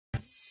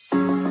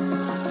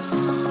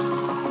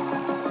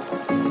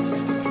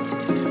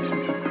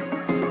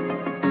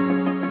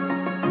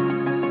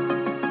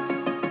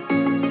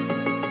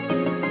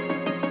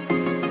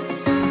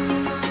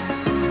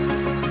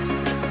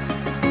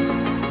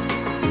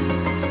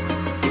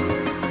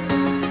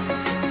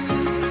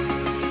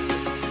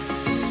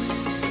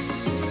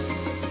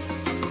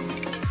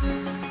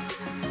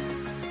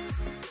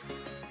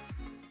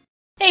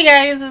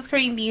Hey guys, it's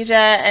Queendija,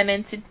 and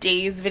in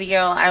today's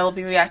video, I will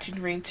be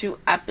reacting to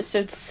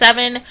episode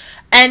 7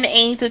 and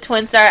 8 of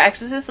Twin Star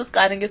Exorcists. Let's go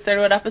ahead and get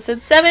started with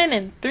episode 7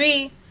 in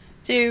 3,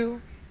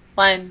 2,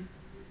 1,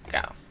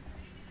 go.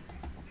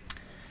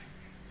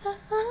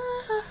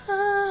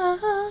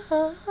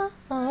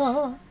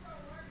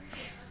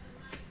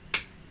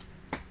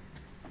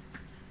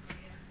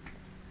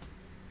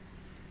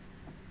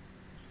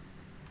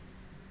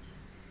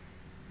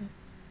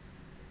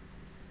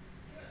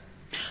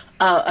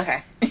 Oh,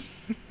 okay.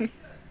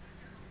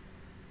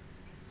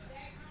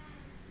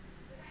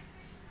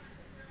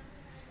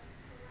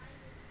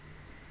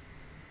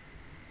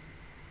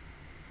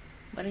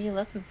 What are you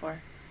looking for?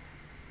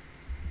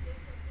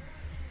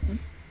 Hmm?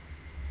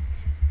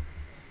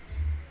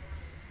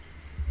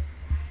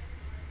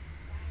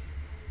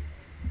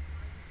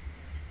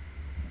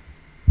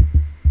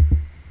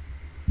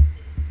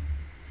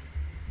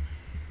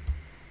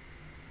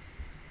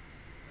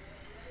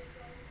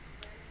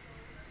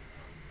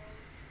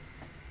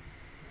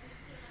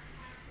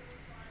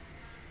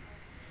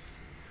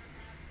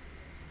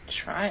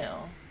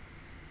 Trial?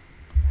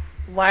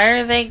 Why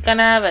are they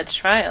gonna have a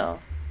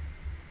trial?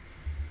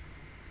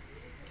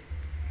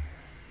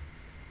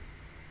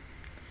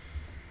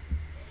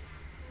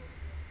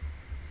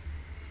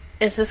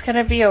 Is this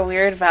gonna be a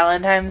weird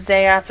Valentine's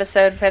Day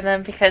episode for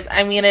them? Because,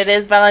 I mean, it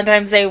is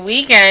Valentine's Day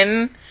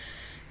weekend,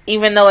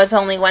 even though it's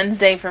only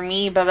Wednesday for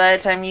me, but by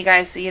the time you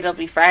guys see it, it'll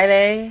be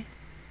Friday.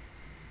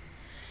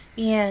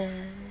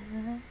 Yeah.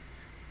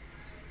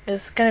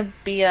 Is it gonna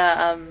be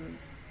a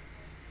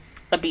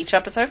beach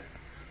episode?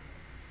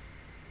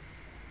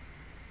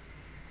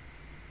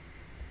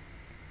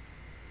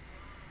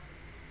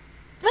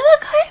 Well,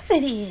 of course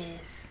it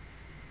is.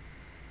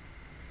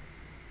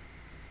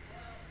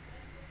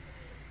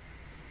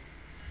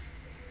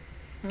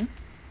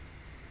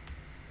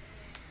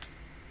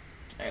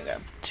 There you go.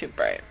 Too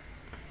bright.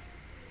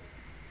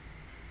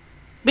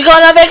 We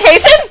going on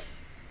vacation?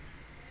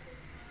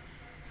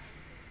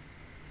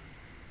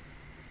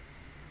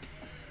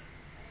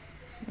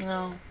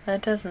 No,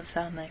 that doesn't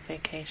sound like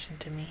vacation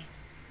to me.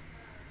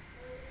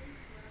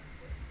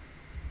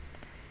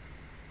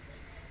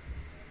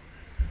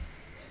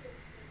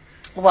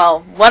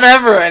 Well,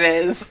 whatever it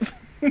is.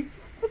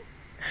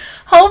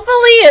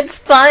 Hopefully it's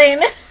fine.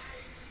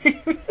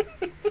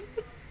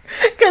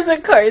 Because,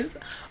 of course,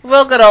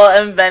 Wilgado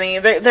and Benny,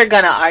 they're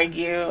gonna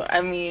argue.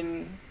 I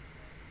mean,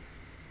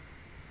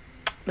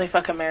 they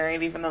fucking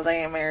married even though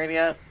they ain't married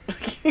yet.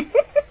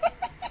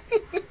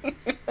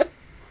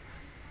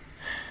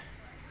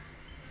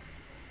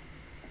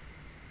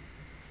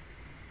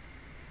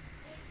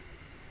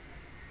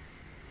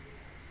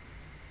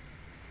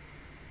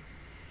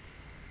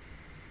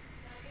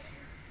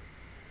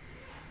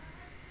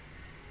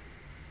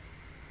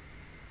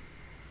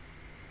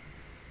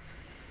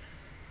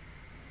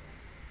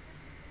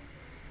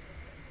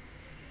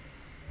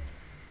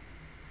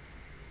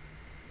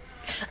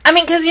 I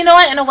mean, because you know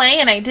what, in a way,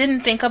 and I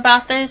didn't think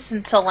about this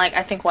until, like,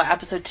 I think, what,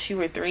 episode 2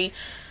 or 3,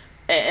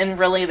 and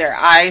really their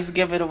eyes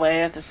give it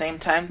away at the same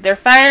time. They're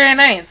fire and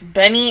ice.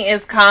 Benny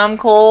is calm,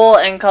 cool,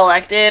 and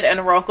collected, and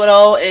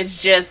Rokudo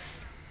is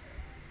just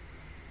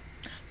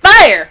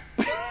fire!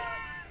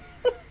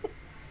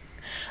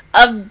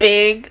 A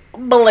big,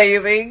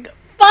 blazing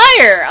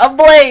fire!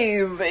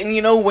 Ablaze! And,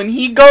 you know, when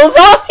he goes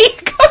off, he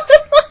goes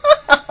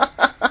off!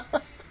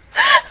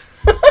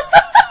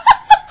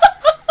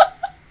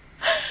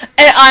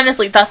 And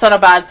honestly, that's not a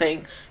bad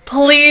thing.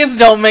 Please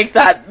don't make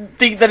that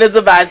think that it's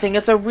a bad thing.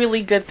 It's a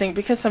really good thing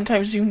because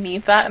sometimes you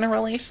need that in a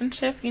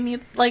relationship. You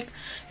need, like,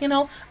 you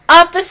know,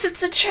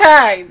 opposites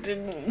attract.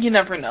 And you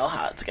never know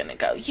how it's gonna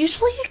go.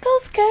 Usually it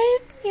goes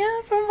good, yeah,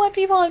 from what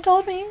people have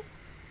told me.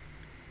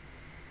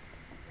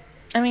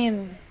 I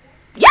mean,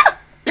 yeah!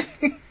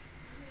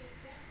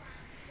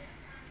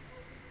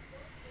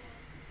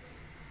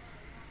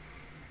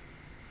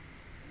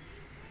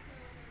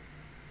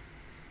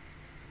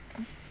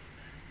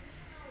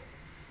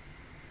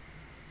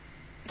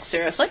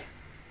 Seriously?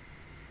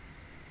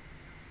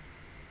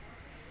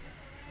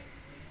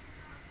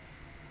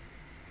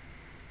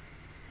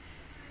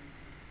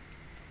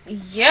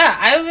 Yeah,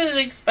 I was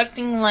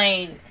expecting,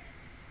 like,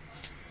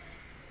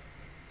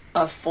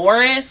 a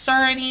forest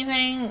or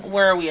anything.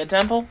 Where are we, a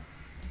temple?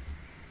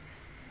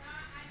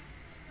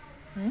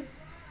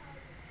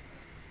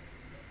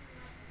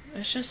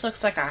 This just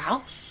looks like a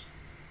house.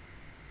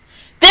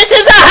 This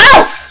is a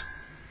house!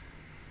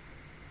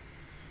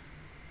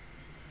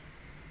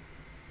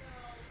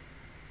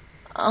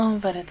 Oh,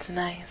 but it's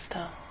nice,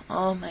 though.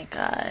 Oh, my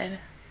God.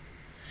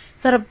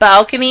 Is that a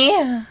balcony?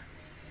 Look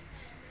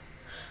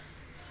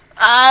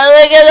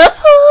at the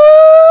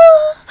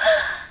pool!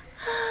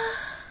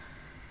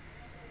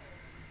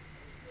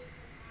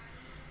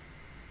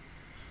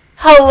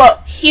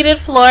 Hello? Heated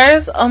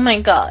floors? Oh, my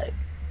God.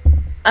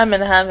 I'm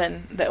in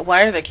heaven.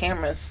 Why are the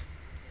cameras?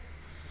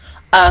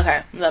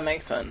 Okay, that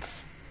makes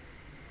sense.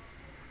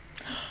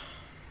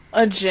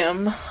 A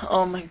gym.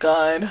 Oh, my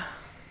God.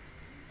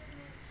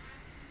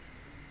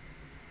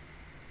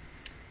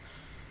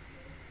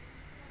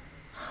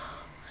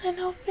 An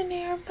open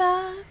air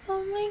bath.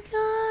 Oh my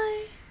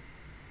god.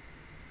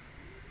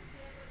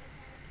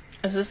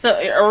 Is this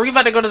the... Are we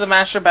about to go to the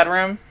master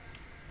bedroom?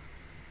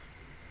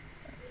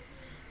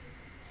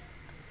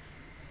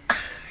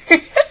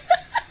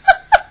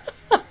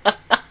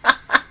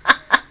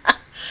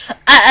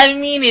 I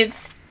mean,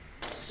 it's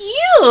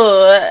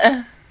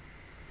cute.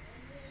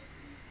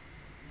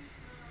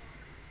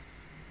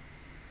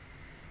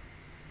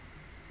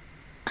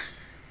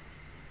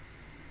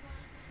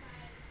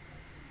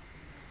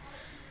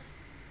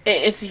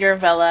 It's your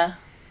villa.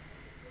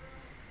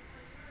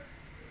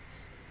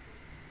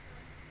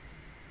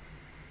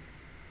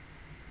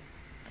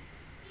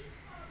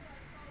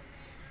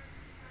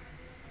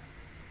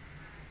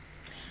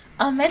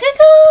 Omedetou!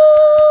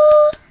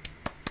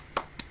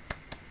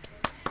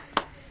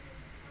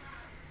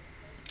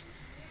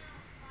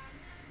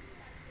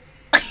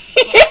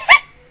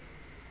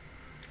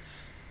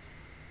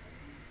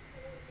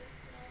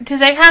 Do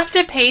they have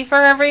to pay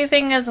for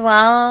everything as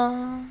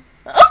well?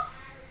 Oh!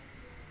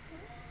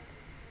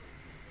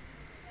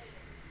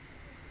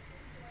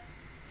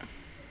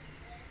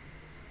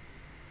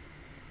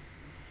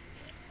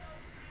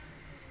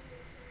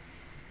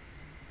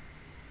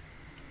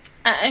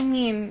 I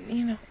mean,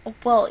 you know,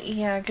 well,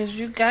 yeah, because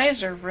you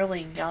guys are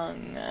really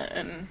young,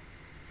 and...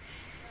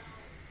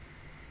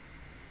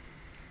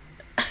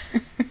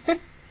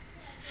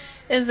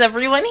 Is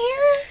everyone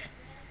here?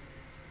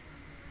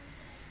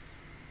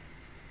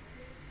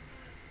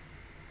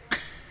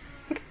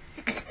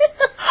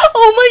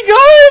 Oh my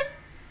god!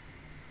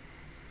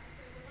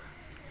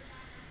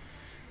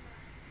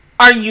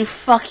 Are you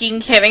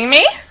fucking kidding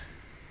me?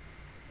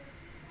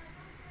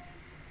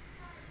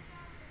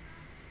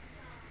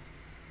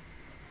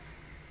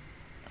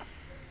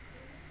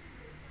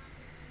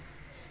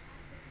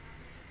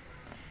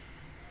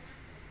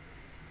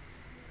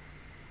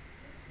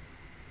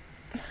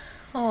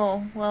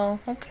 Oh, well,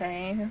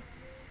 okay.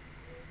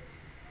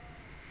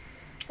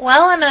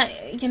 Well,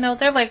 and you know,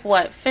 they're like,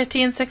 what,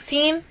 15,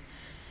 16?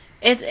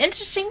 It's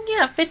interesting,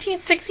 yeah, 15,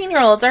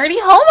 16-year-olds already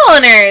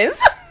homeowners!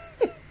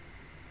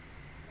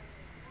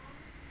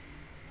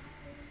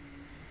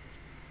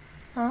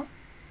 Huh?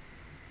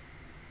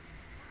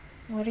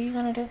 What are you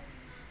gonna do?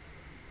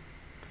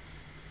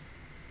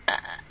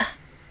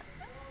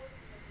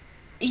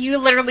 You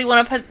literally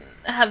want to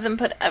have them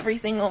put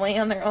everything away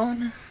on their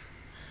own?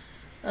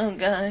 Oh,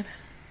 God.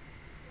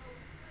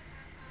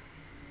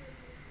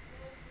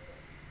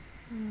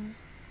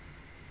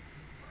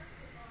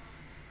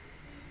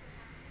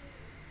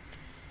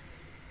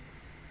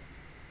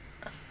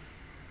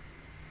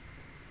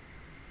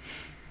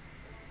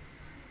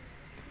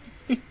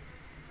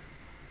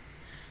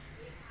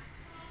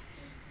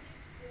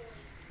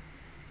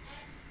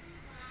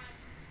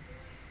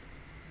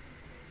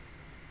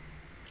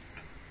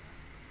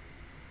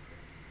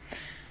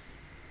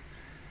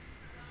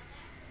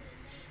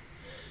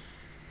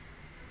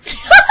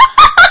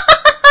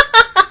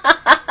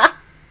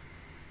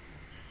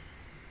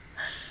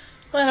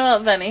 What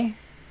about Benny?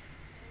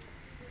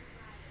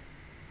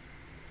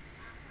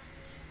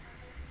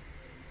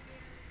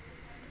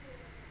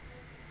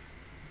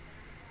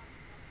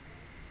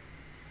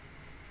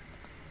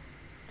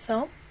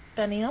 So,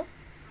 Benny?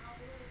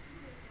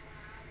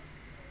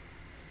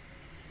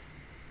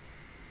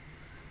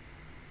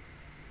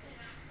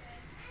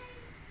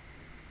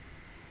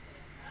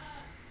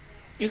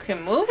 You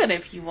can move it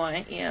if you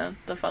want, yeah,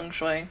 the feng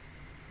shui.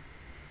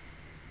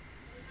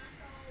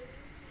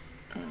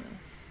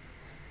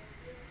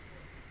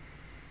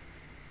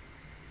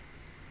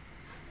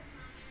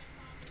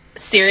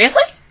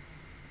 Seriously?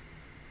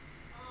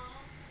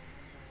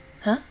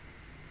 Huh?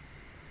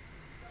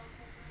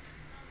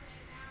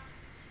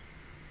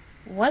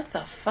 What the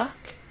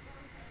fuck?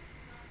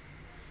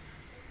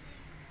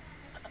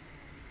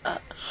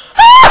 What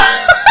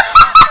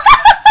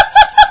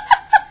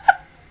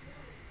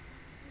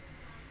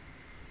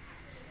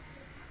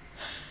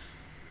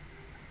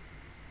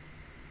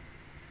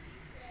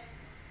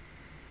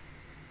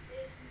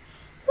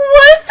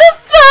the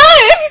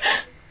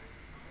fuck?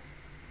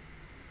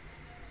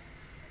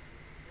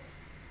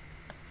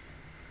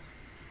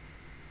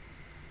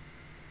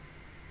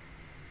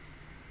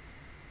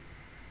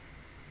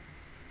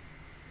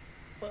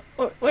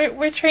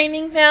 We're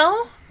training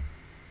now?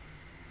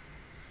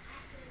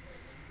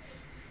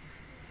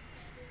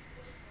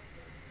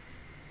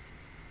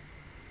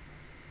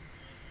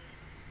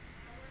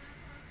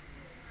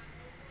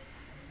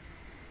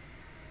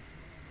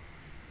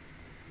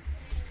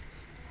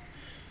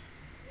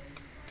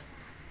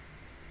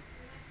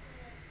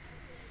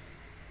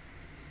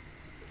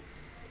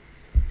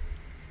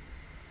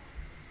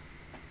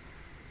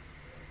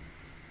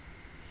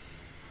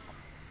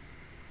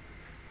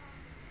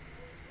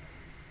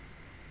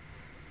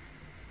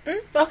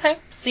 Okay,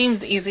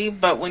 seems easy,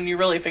 but when you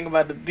really think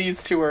about it,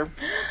 these two are...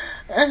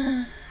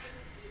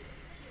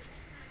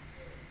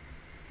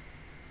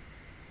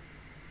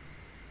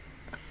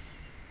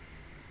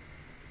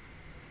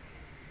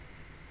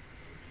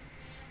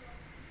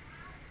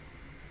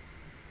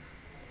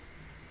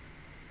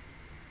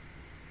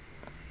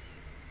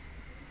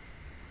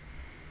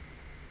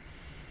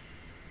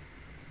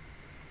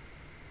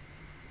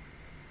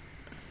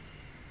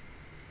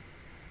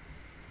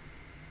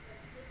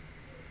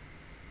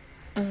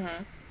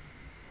 Mm-hmm.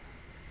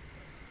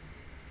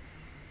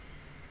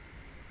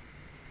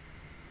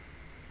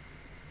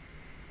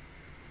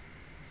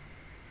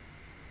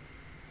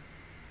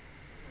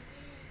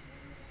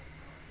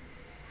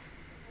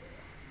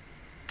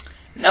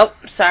 Nope,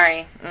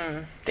 sorry.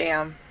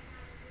 Damn.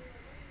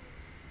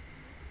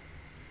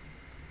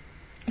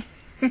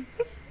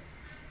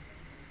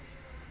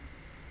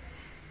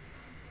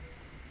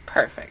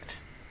 Perfect.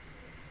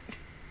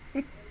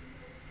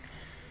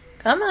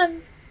 Come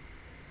on.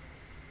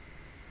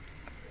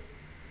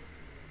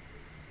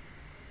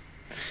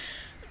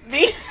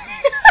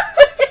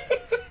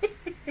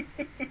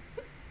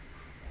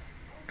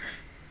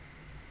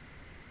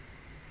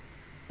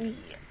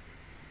 Yeah.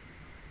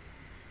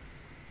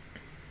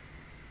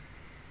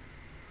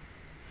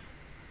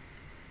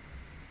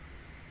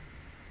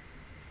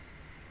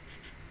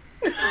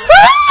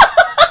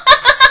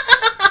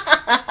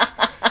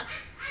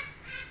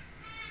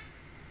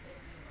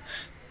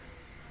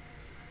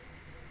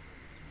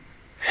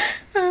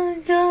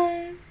 Oh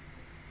god.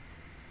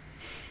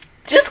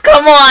 Just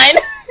come on.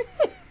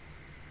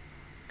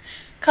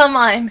 Come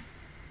on.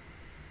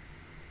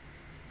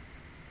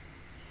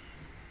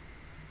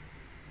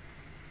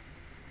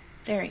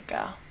 There you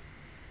go.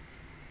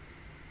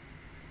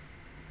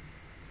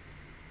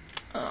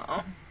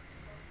 Oh.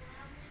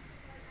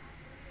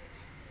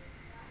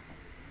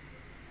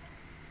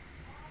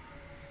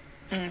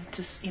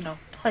 Just,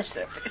 push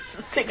their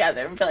faces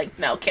together and be like,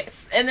 no,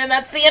 kiss. And then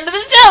that's the end of the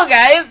show,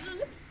 guys.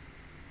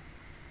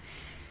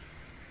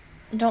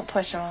 Don't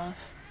push them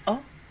off.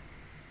 Oh.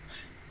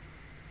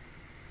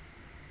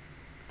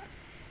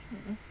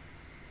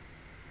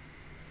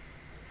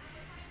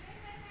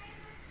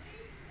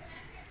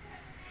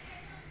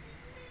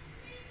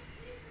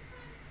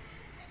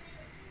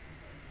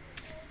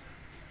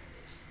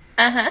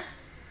 Uh-huh.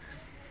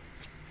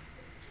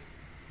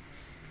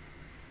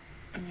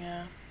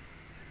 Yeah.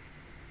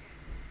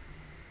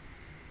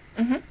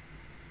 Mm-hmm.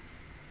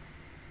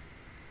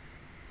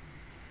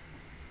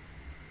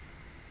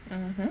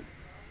 Mm-hmm.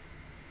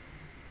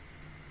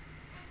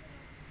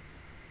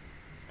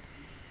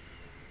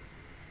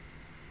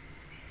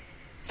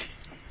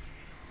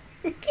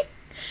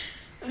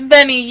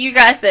 Benny, you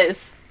got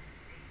this.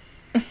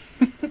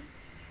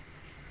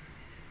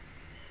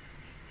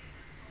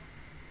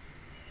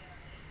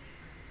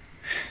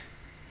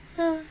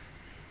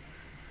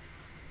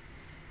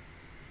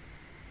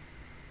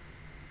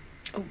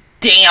 Oh,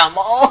 damn.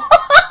 Oh.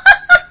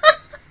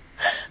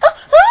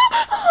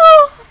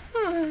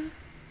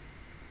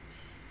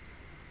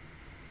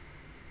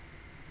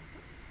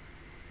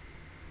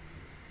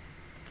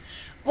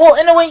 Well,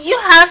 in a way, you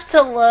have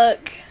to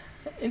look.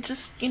 It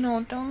just,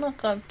 don't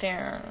look up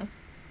there.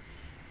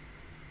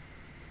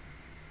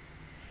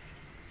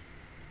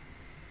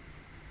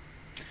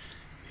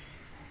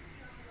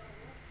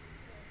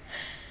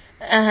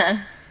 Uh-huh.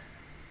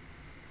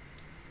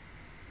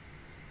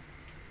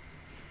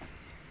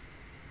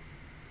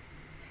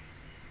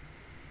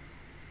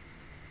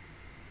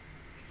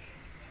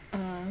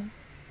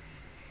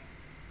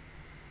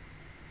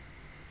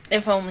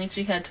 If only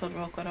she had told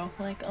Rokuro,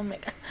 like, oh my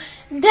god.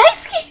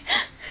 Daisuke!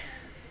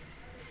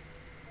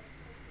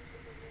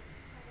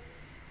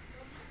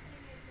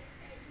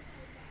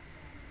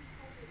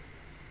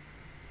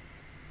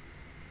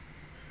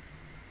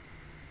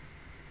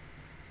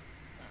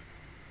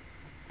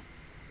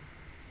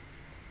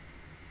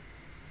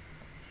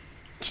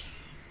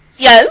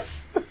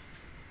 Yes.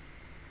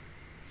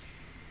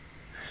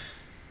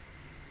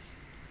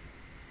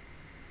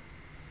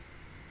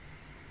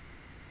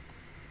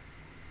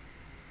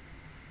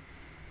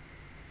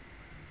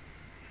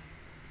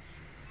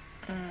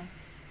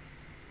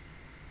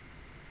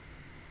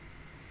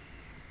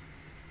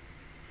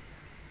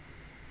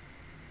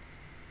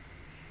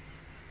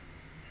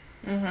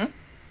 Mm-hmm.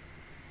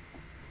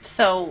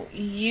 So,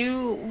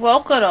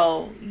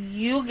 Rokuro,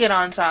 you get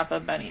on top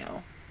of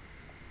Benio.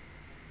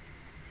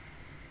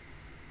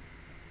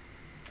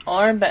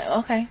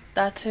 Okay,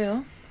 that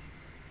too.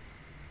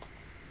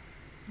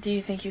 Do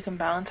you think you can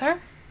balance her?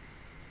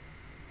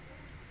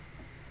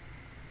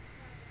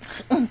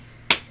 And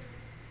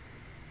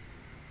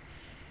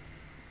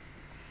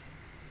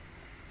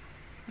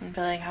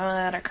be like, how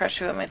about I crush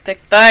you with my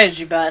thick thighs,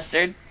 you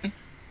bastard?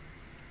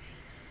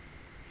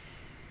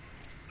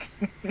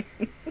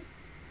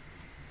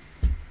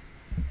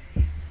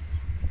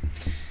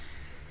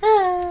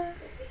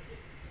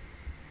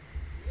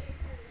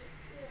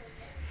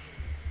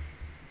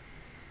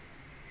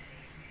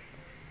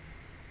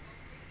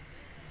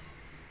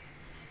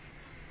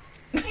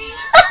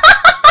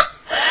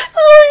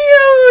 Oh,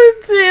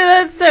 yeah, dude,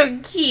 that's so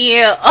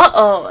cute.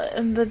 Uh-oh,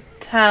 and the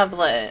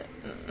tablet.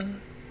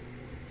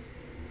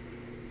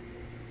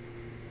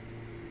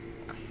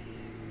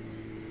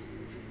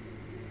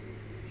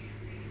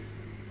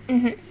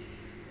 Mm-hmm.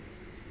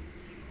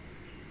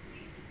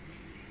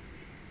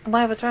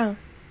 Why? What's wrong?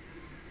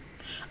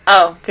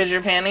 Oh, because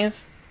your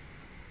panties?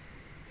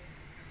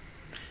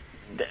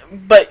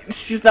 But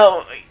she's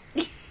not...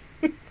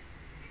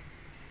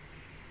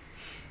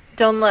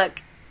 Don't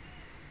look.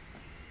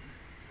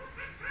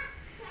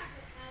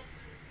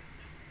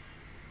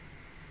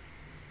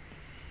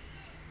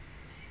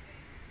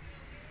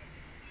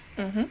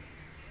 Mm-hmm.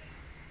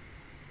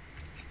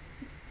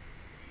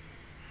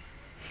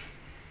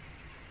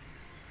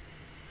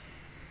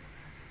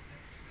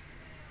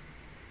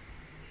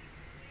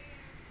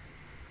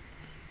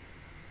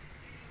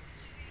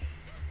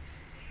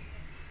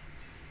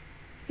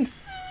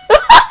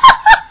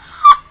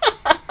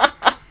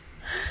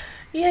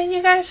 Yeah,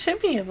 you guys should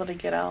be able to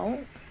get out.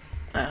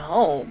 I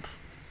hope.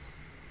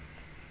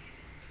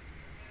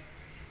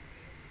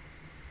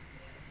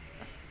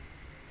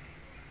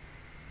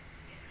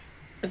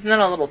 Isn't that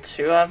a little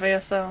too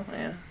obvious, though?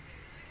 Yeah.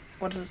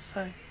 What does it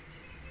say?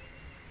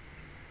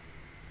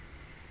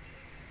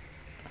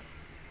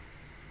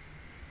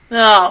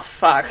 Oh,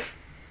 fuck.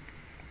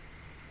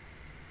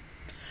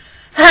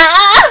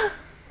 Ha!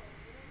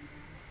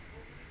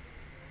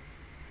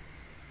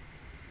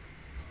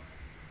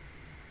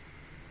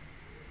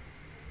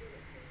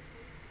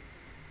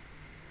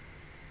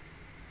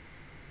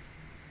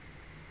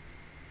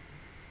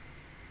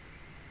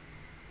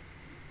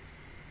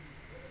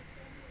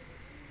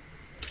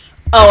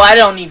 Oh, I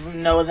don't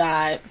even know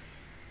that.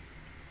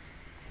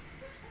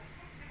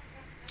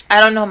 I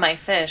don't know my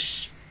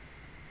fish.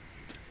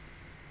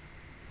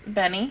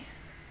 Benny?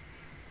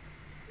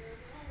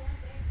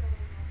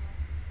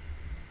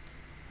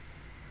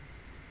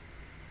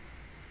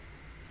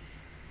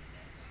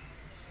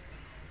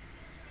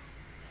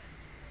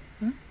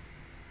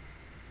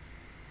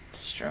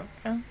 Stroke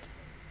counts?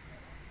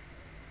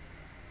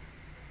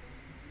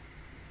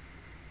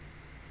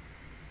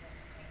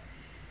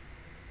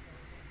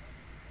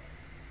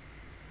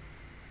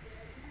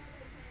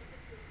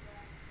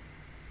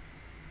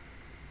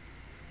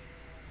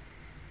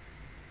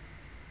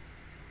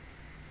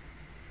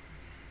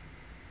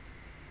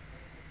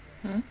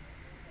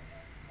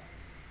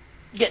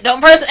 Don't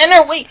press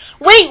enter. Wait,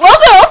 we'll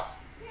go.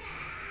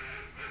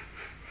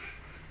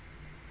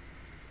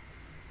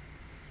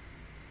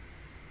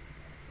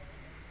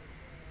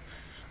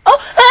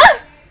 Oh,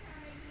 ah!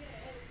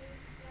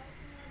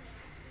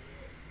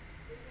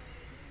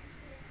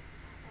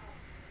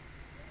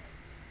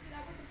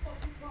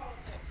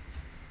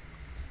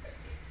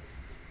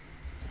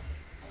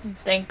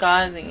 Thank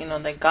God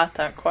that, they got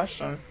that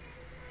question.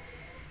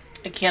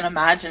 I can't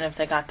imagine if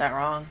they got that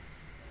wrong.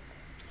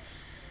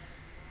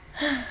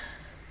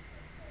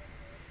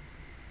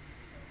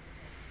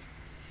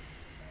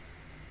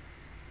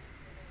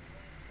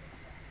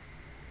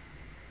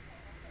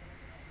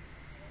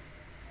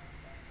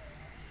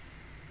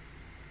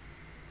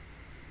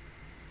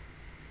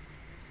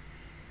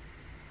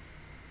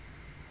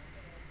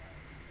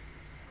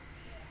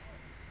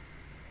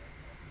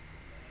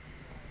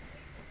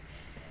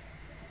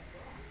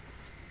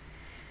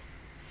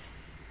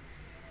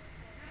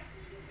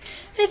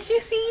 Did you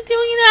see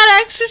doing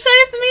that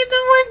exercise made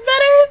them work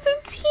better as a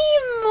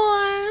team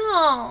more?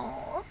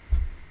 Oh.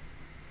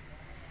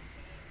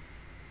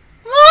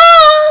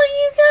 Oh,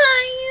 you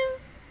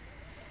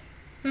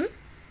guys.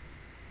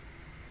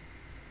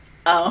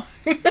 Oh.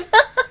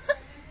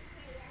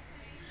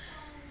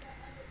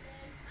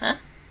 Huh?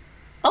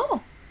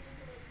 Oh.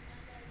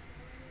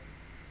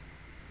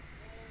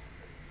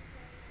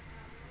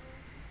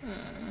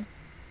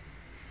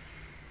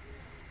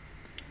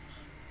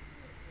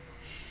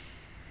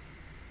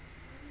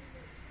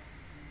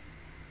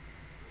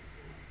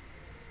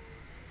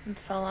 It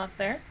fell off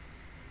there.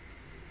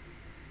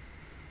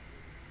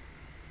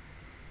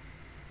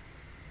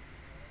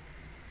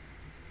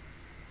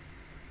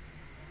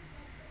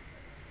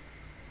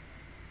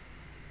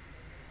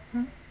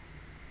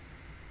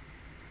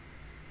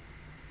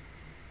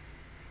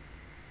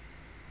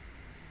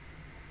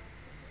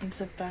 Is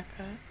it back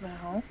at the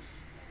house?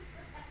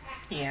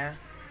 Yeah.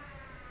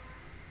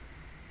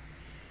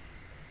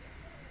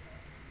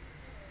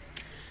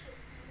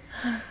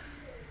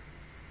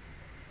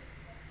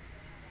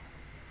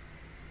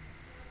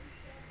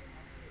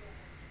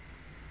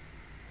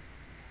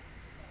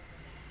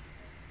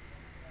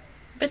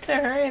 But to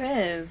her it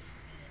is.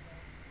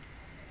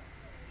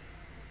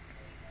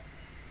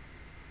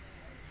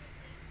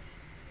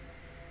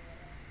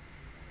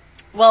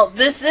 Well,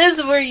 this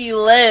is where you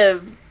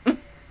live.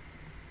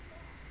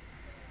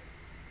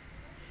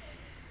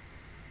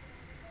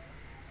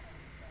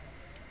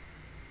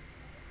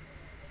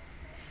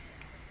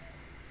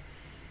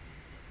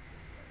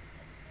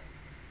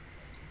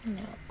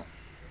 No.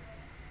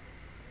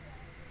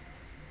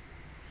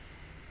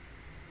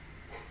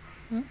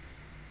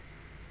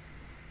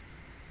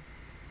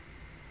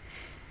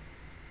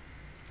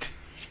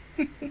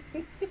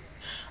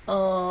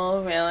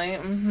 Oh, really?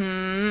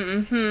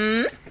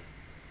 Mm-hmm.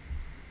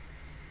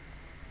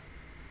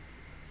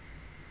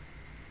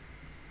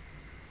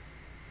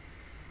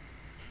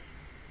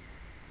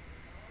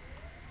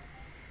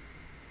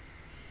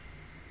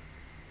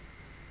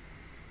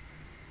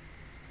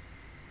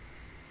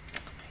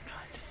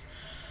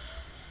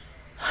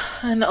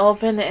 An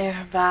open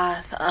air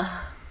bath.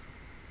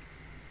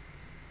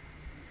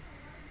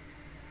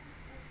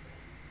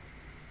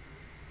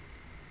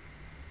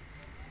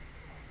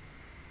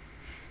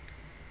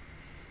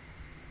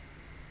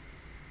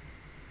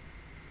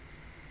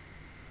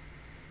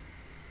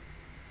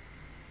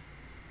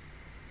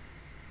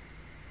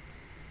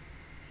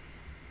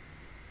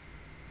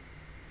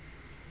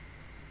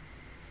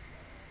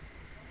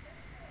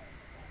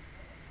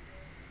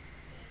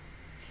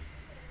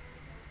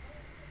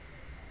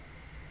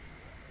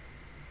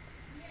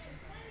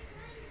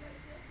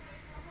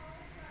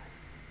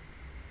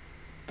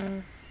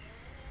 Mm.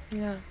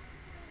 Yeah.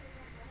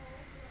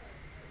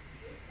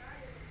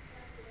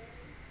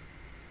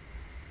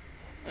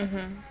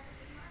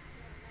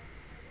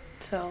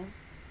 So,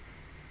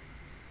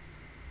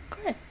 of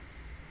course.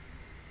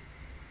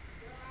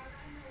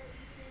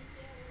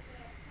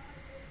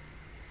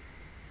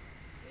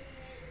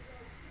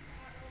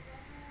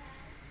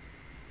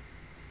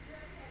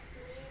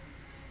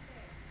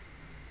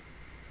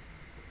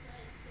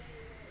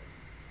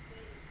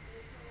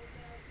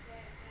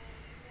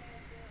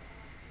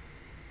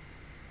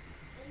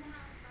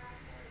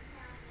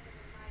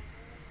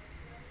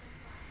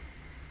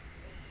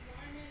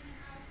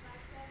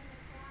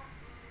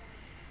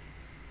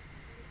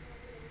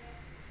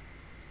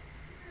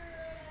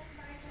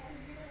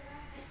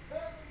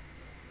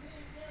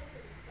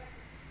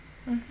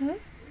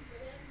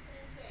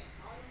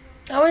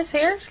 Oh, his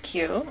hair's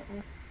cute.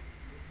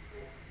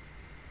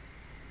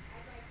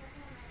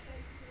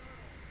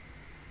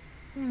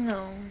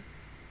 No.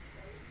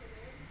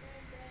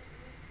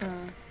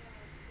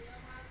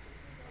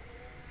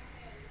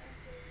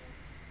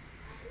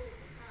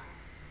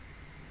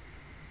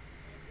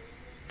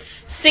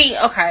 See,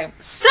 okay,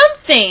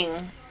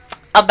 something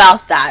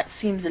about that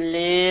seems a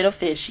little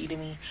fishy to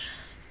me.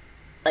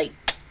 Like,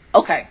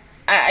 okay,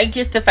 I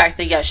get the fact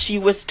that, yes, she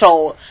was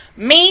told.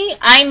 Me,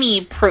 I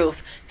need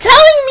proof.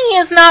 Telling me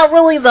is not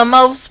really the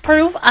most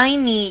proof. I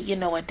need,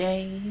 a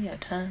day, a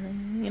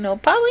time,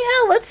 probably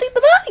hell, let's see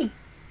the body.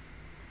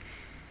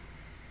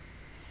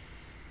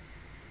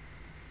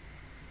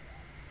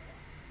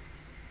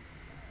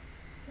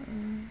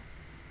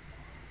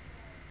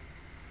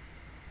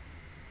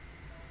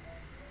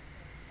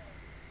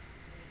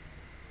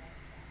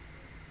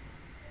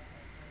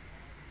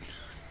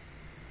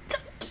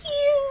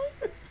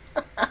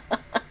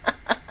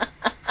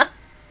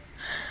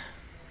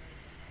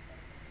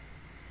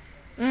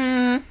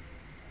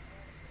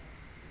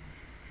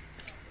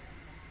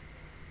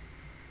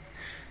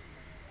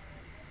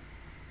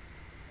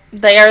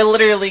 They are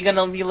literally going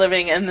to be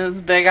living in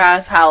this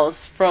big-ass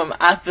house from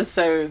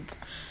episodes.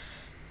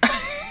 Listen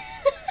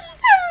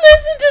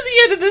to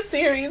the end of the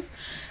series.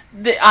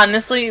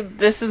 Honestly,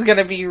 this is going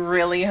to be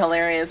really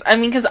hilarious. I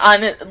mean, because,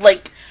 I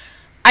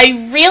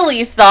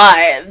really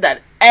thought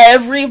that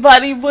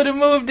everybody would have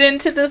moved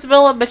into this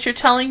villa, but you're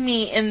telling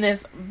me in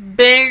this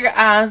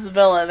big-ass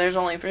villa, there's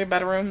only 3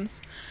 bedrooms?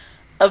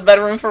 A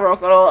bedroom for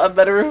Rokuro, a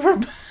bedroom for...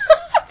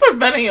 for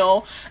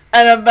Benio,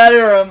 and a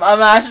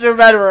master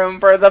bedroom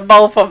for the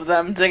both of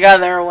them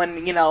together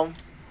when,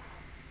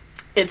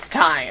 it's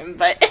time.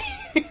 But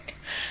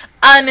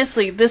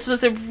honestly, this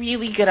was a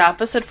really good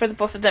episode for the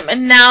both of them.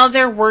 And now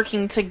they're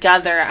working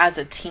together as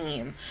a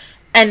team.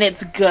 And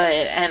it's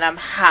good. And I'm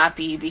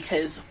happy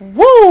because,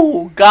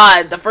 woo,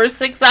 God, the first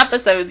 6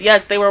 episodes,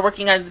 yes, they were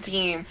working as a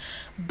team.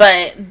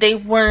 But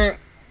they're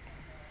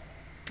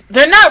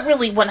not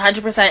really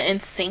 100%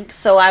 in sync.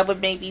 So I would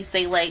maybe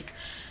say,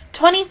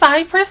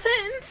 25%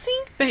 in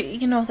sync.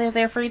 They're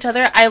there for each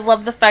other. I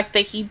love the fact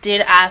that he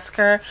did ask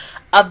her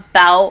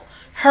about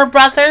her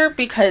brother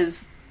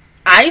because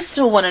I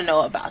still want to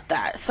know about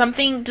that.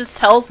 Something just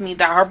tells me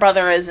that her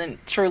brother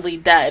isn't truly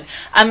dead.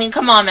 I mean,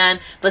 come on, man.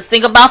 Let's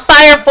think about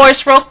Fire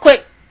Force real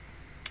quick.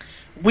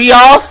 We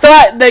all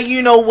thought that,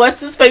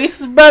 what's his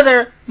face's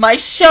brother, my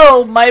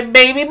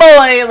baby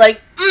boy,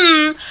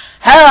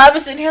 hell, I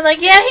was sitting here yeah,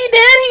 he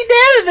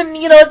did. And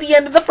then, at the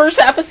end of the first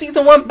half of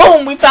season 1,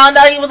 boom, we found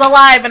out he was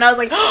alive. And I was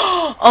like,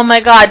 oh my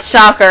God,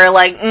 shocker.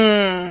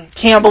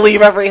 Can't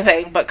believe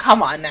everything. But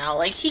come on now.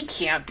 He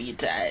can't be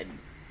dead.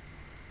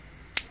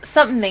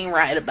 Something ain't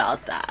right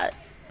about that.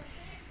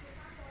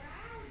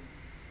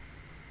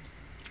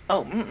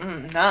 Oh,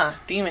 nah,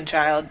 demon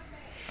child.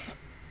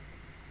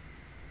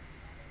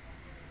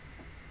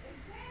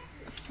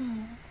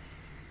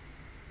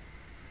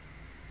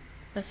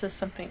 This is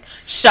something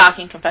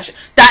shocking confession.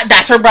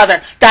 That's her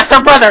brother. That's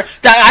her brother.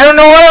 I don't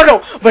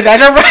know, but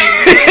that's her brother.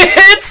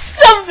 It's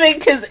something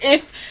because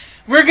if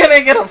we're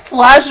gonna get a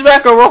flashback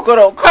of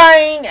Rokuro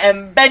crying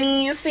and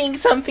Benny seeing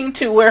something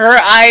too, where her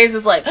eyes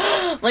is like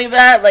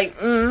that,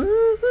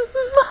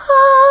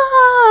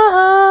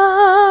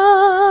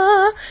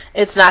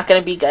 it's not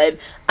gonna be good.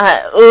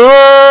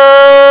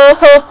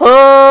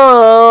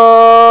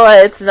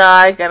 It's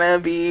not gonna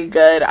be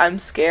good. I'm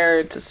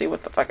scared to see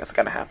what the fuck is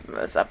gonna happen in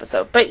this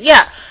episode. But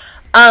yeah,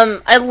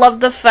 I love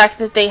the fact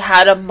that they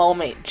had a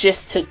moment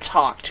just to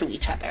talk to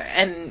each other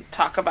and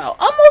talk about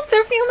almost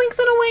their feelings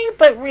in a way,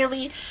 but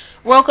really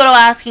Rokuro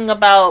asking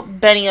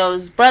about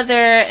Benio's brother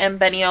and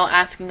Benio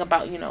asking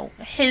about,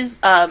 his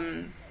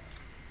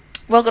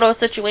Rokuro's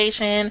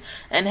situation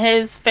and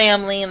his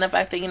family and the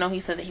fact that, he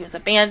said that he was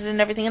abandoned and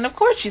everything. And of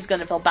course she's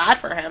going to feel bad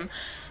for him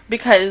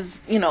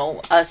because,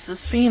 us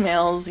as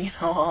females,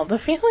 all the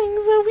feelings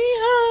that we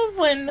have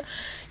when,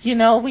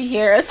 we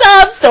hear a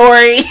sob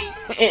story.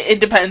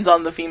 It depends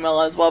on the female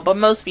as well. But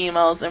most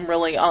females and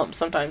really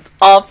sometimes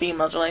all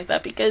females are like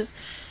that because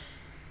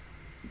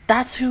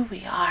that's who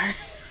we are.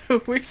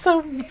 we're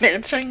so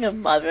nurturing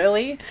and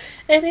motherly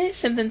in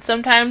it, and then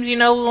sometimes, you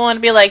know, we want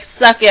to be like,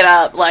 suck it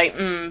up, like,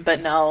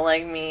 but no,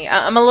 like me,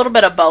 I'm a little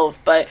bit of both,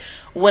 but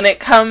when it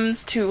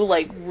comes to,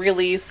 like,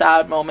 really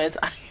sad moments,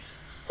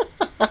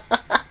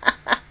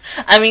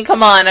 I mean,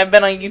 come on, I've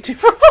been on YouTube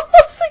for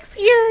almost 6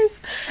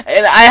 years,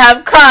 and I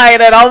have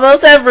cried at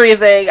almost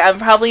everything. I'm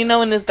probably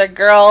known as the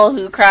girl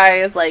who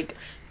cries, like,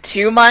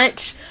 too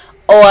much,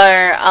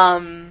 or,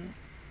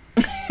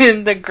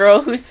 the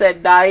girl who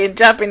said die in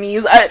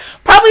Japanese,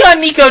 probably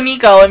on Nico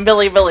Nico and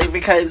Billy Billy,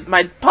 because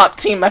my Pop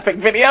Team Epic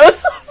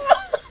videos.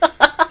 But,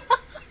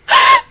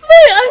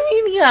 I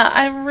mean, yeah,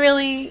 I'm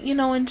really, you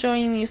know,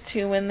 enjoying these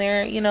two when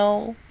they're, you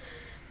know,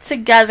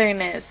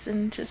 togetherness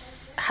and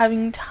just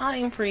having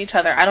time for each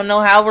other. I don't know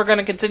how we're going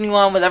to continue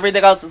on with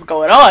everything else that's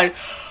going on.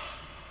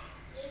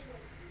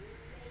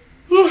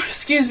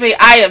 Excuse me,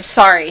 I am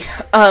sorry.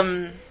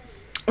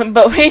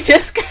 But we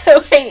just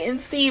gotta wait and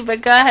see.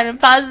 But go ahead and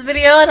pause the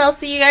video, and I'll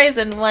see you guys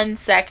in 1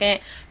 second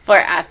for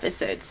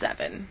episode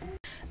 7.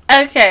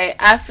 Okay,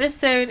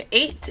 episode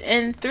 8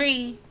 in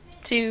 3,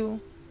 2,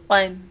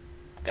 1,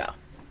 go.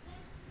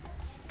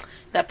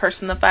 That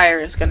person in the fire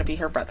is gonna be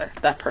her brother.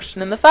 That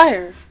person in the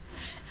fire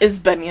is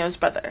Benio's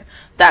brother.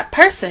 That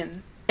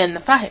person in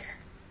the fire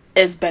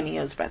is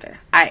Benio's brother.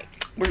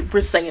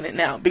 We're saying it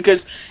now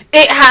because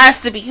it has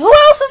to be. Who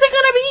else is it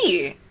gonna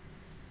be?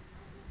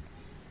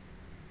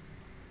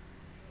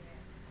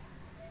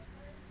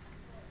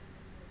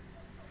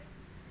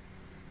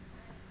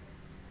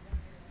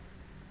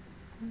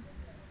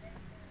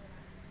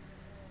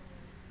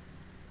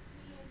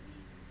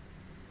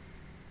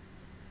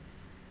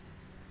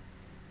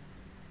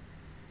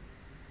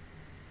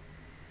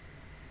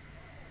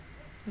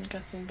 I'm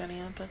guessing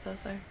Benio put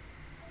those there.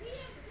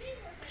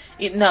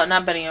 No,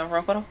 not Benio.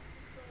 Rokoro?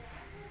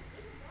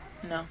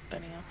 No,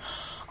 Benio.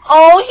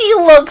 Oh, he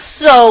looks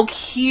so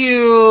cute.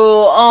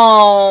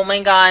 Oh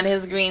my god,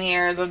 his green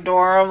hair is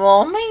adorable.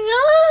 Oh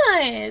my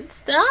god,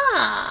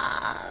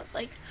 stop.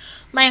 Like,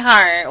 my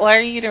heart. Why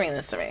are you doing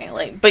this to me?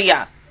 Like, but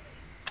yeah.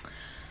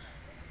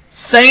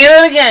 Saying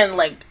it again,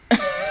 like,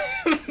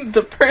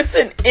 the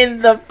person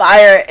in the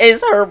fire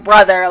is her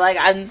brother. Like,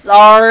 I'm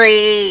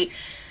sorry.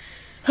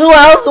 Who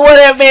else would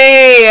it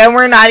be? And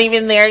we're not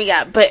even there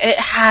yet. But it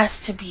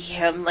has to be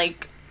him.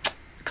 Like,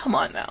 come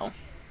on now.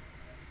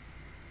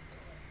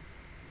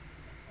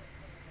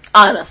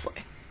 Honestly.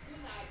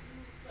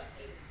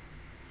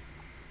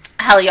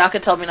 Hell, y'all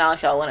could tell me now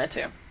if y'all wanted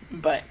to.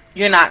 But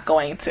you're not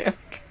going to. Hell,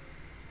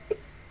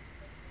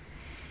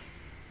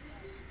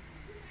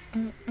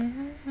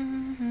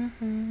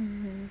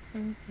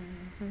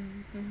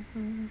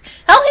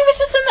 he was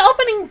just in the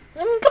opening.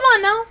 I mean, come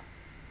on now.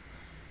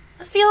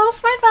 Let's be a little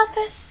smart about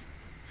this.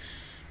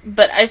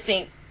 But I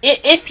think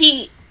if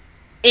he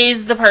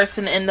is the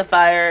person in the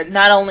fire,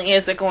 not only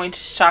is it going to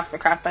shock the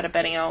crap out of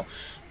Benio,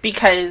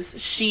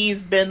 because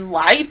she's been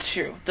lied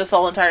to this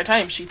whole entire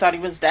time. She thought he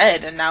was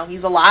dead, and now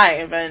he's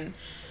alive, and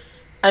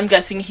I'm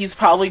guessing he's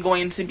probably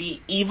going to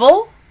be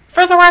evil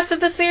for the rest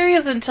of the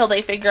series until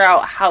they figure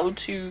out how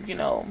to, you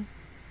know,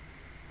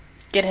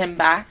 get him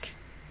back.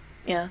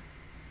 Yeah.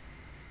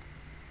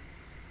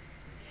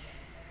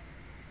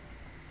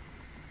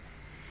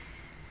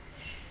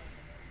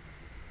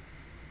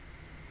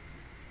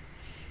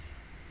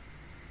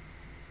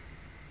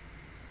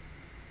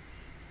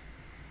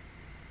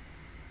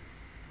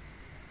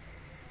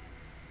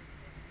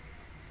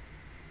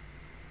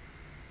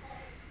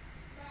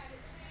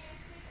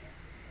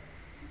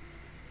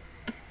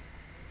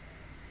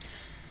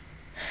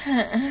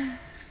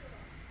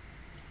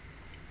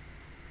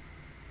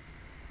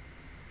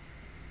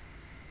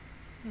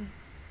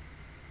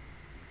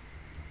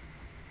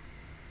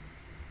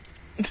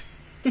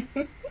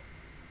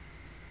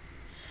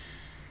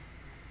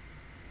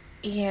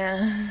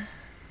 Yeah.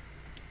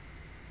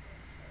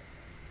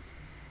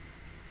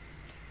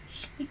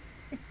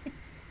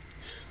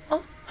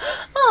 Oh.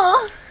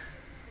 Oh.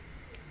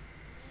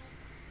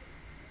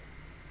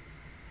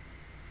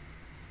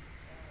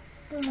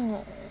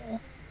 Oh.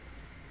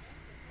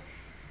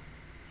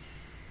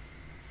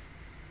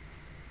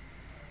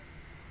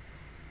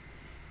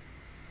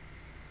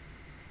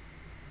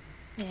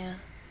 Yeah.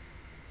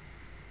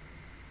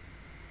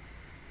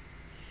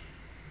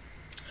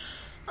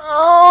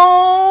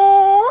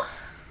 Oh.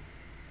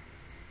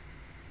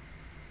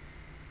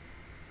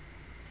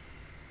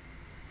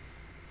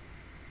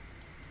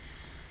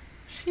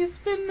 She's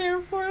been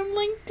there for him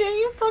like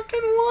day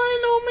fucking 1.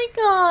 Oh my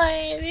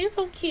god. He's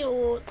so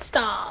cute.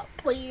 Stop.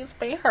 Please.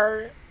 Be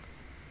hurt.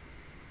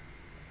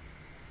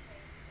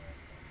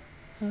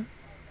 Huh?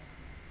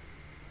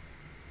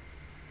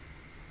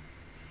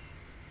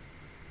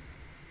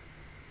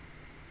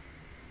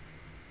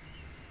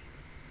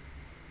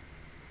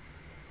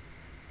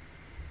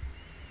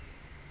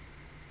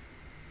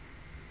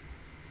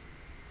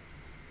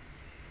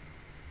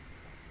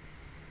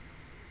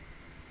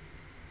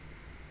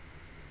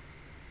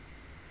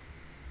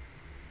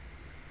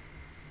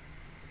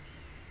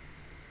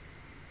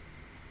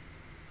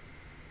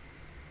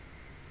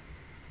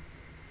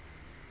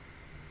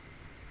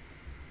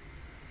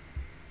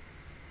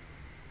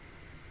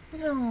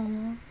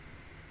 No.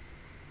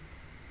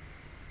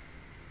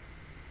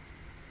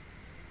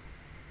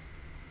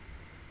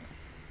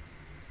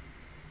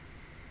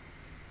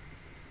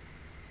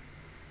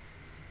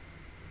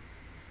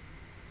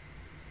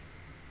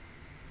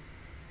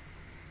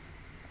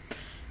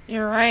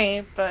 You're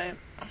right, but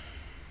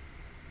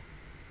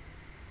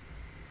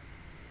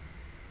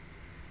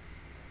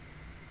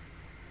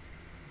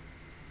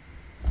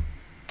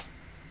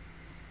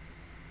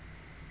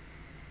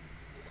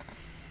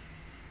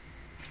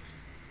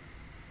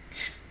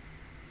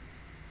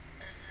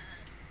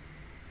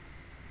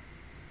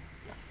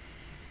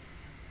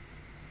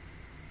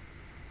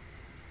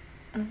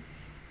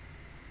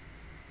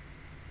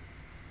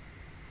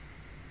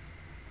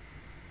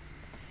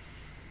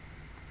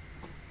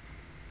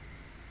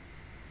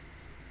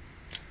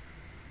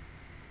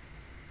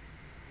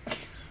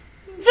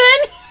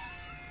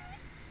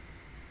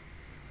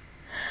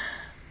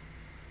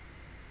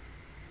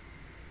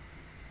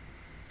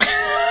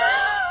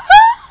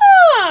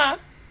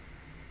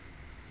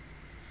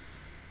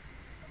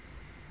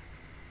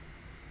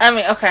I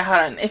mean, okay, hold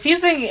on. If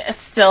he's been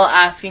still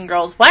asking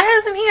girls, why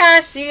hasn't he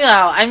asked you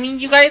out? I mean,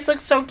 you guys look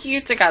so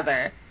cute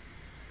together.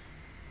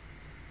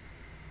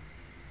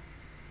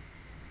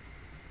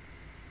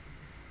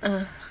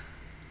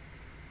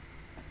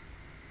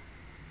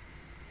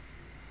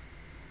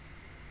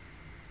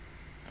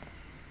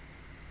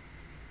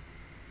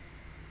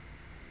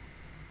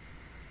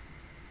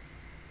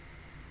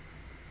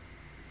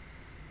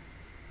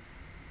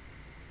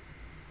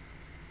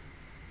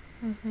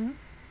 Mm-hmm.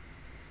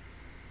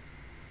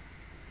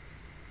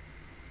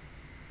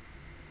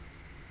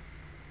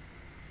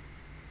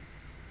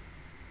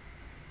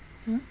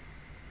 Hmm?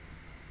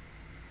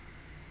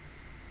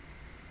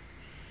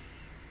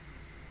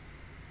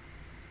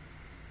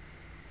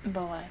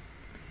 But what?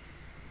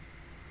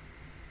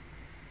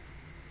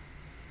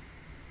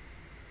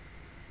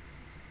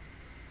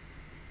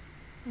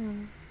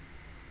 Hmm.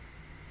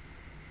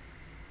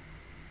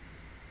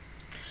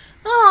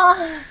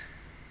 Oh.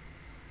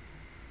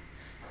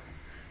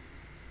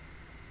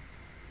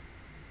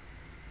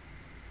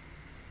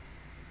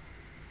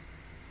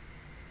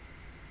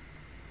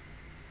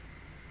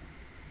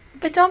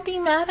 But don't be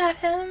mad at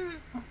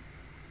him.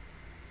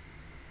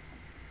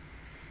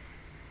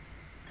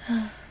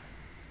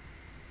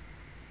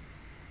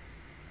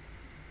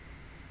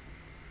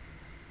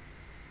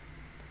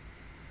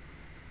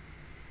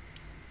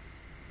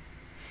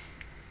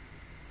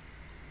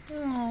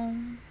 Oh.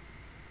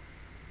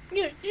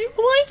 You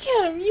like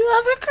him. You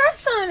have a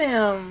crush on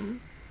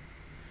him.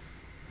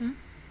 Hmm?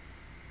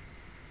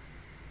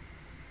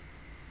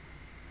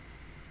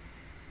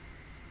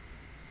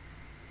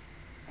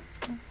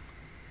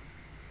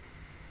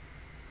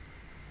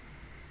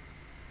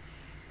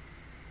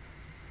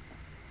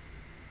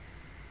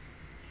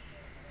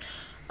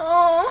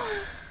 Oh.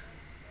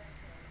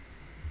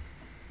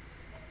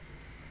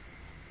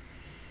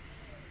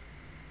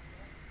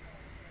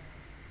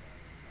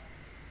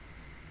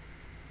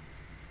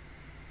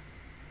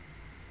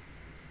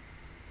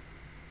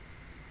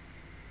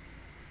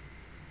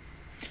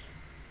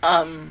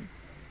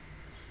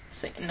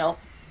 See, no,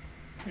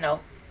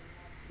 no,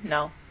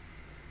 no,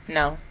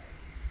 no,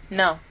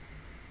 no,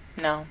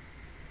 no,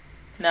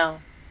 no,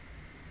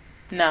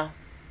 no.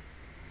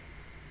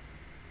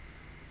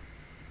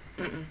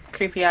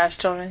 Creepy ass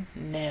children?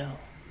 No.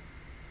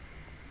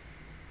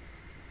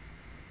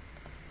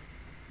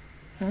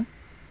 Hmm?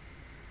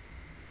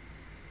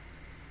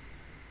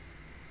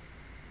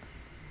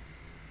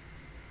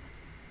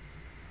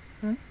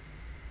 Hmm?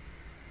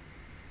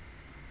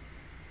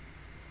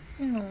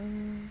 No.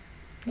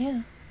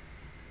 Yeah.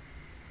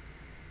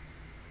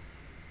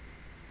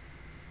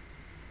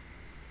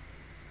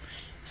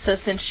 So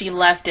since she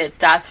left it,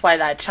 that's why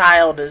that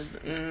child is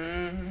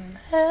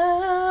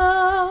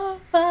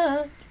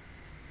fuck.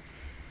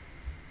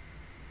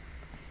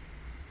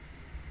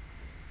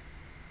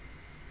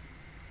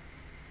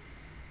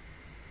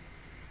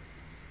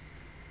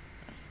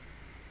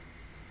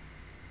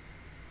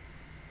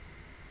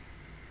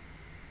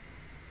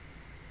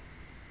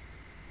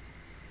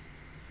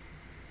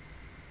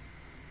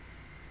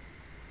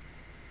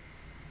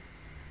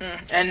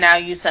 And now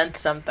you sent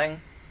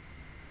something.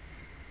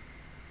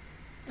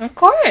 Of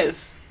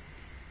course.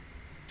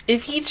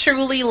 If he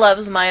truly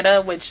loves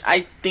Maida, which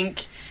I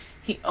think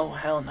he... Oh,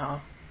 hell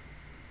no.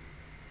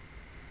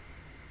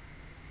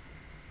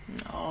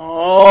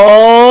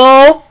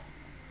 No.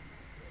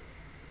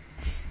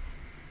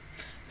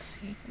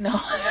 See, no.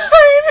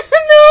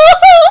 No.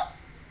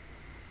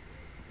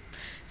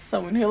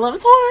 Someone who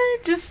loves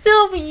horror, just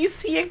still when you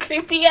see a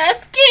creepy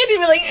ass kid, you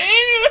be like...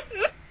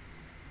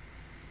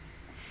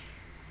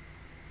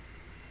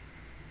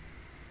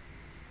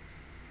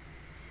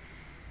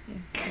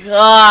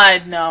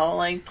 God, no.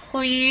 Like,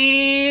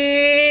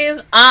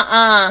 please.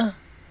 Oh,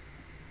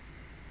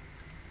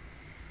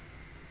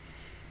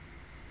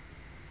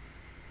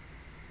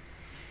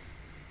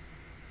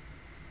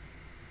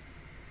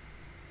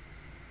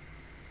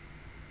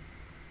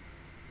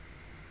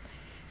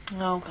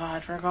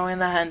 God, we're going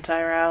the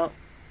hentai route.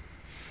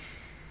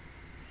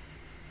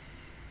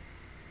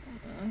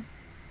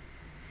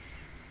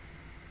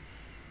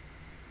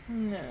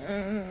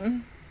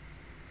 No.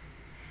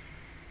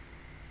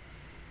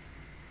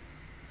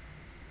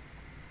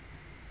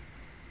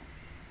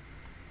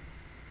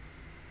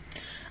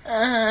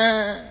 No.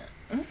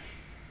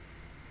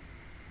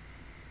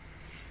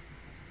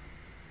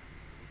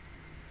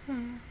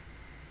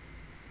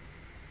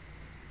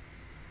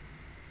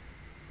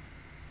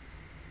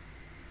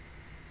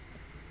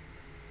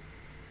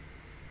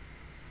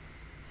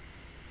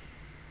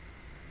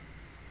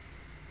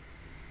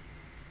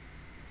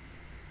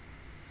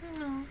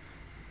 No.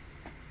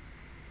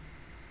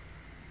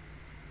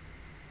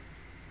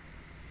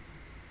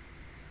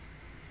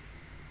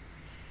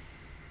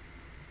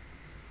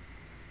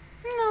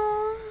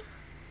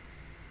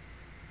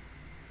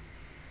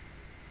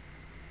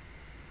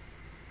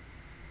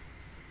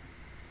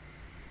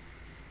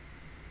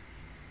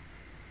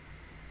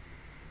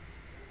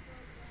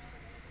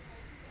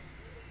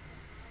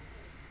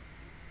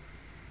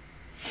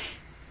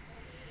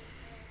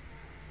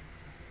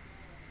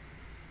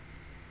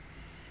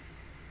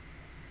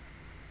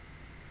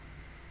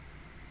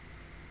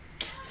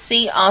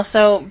 See,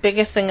 also,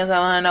 biggest thing is I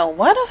want to know,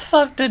 why the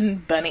fuck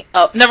didn't Benny...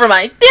 Oh, never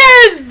mind.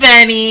 There's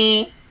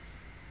Benny!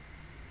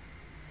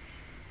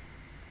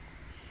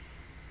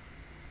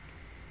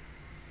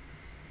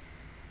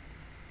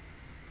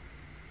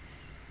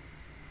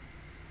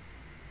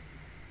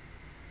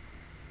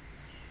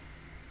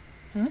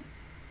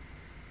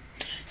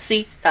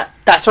 See,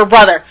 that's her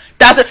brother.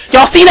 That's her.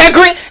 Y'all see that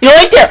green? You're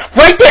right there.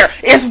 Right there.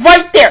 It's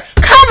right there.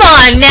 Come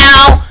on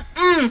now.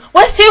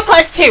 What's 2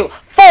 plus 2?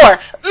 4.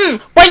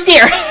 Right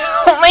there.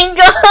 Oh my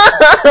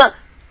god.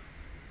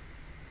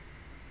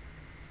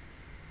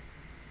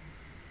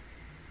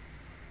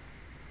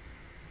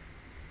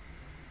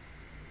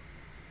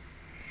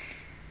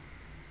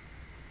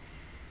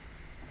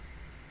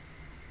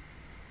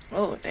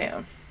 Oh,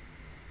 damn.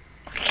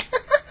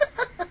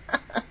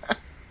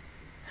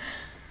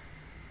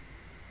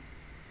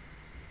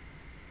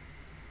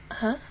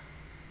 Huh?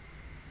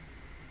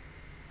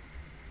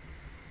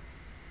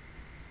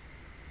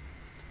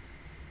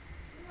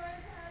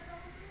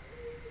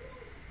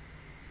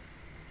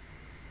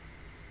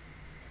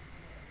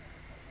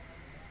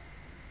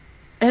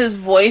 His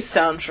voice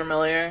sounds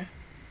familiar.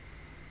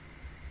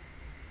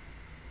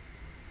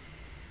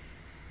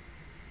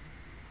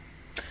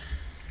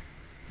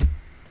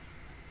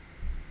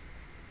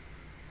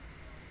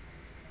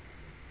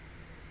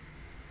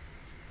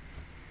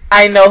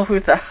 I know who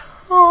the...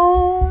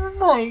 Oh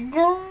my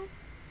god.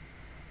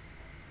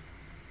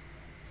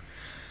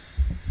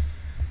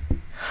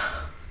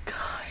 Oh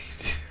god.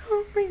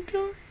 Oh my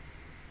god.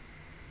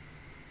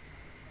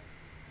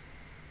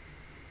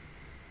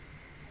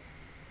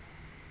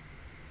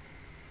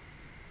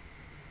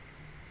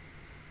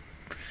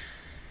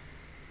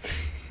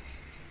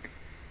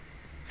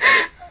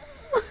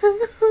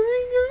 Oh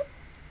my god.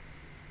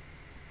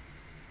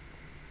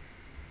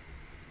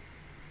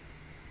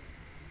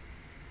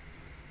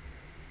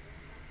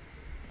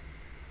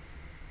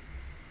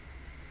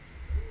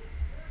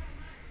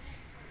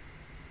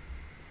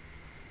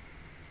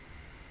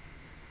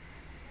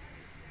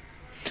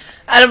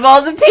 Out of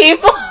all the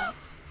people.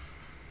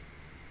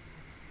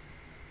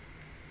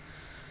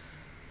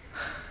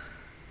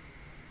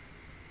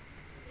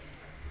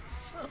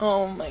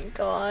 Oh my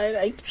god.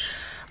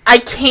 I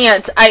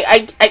can't.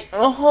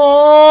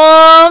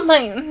 Oh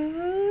my.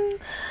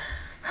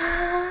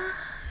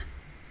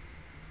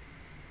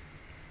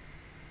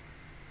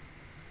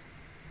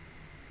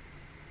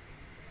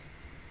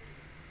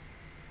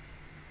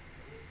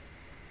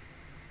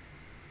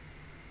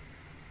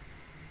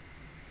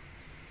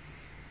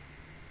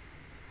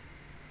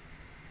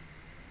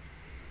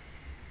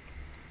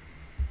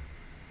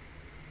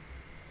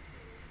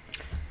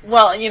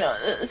 Well, you know,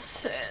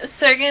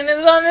 Sergen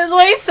is on his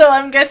way, so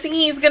I'm guessing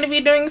he's going to be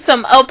doing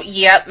some... Oh,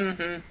 yep,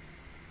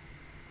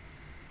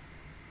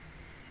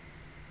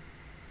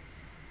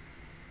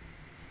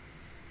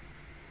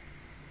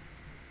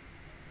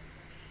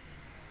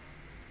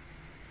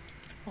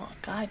 Well,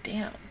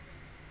 goddamn.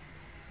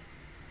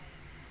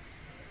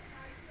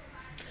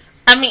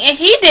 I mean, if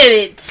he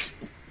did it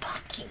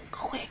fucking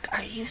quick,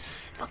 are you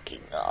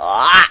fucking...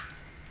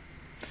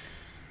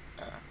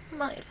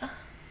 Maida.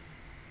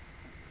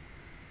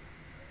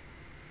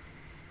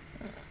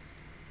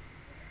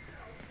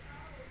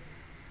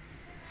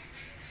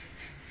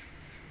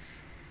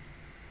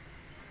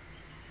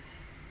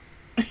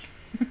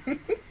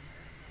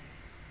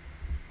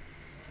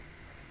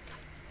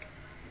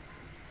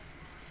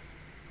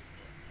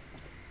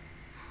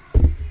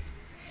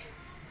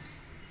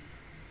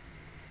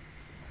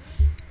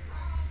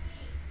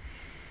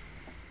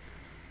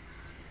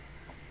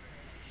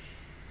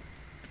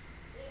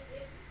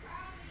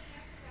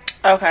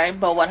 Okay,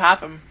 but what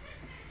happened?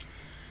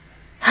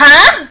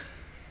 Huh?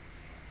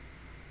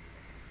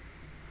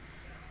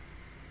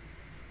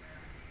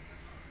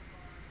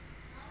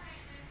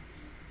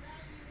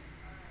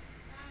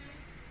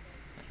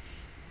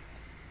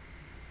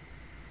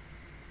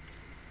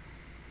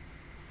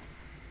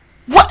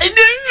 What?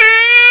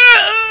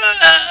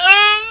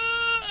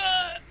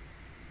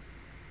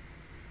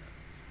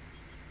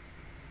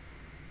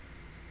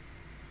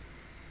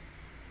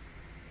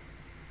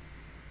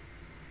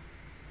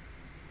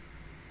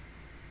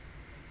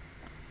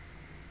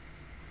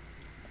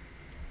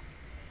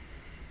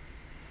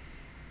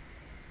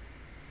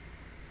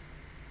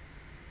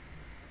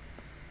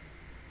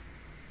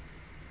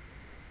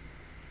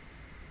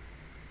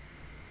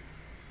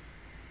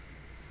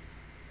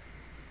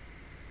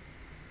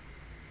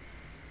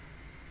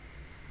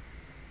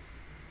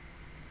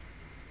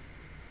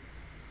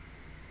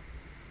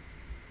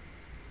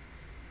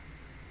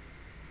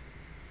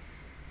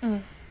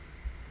 Mm.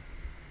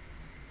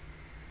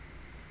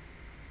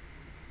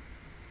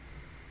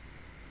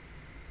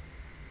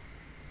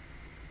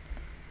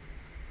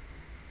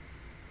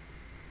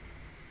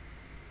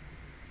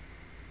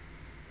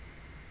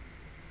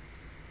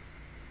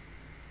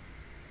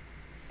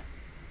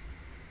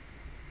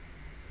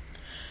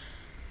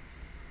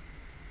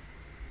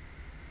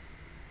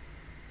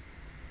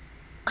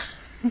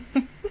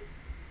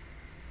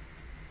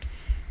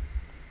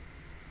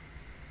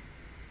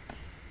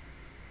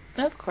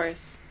 Of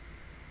course.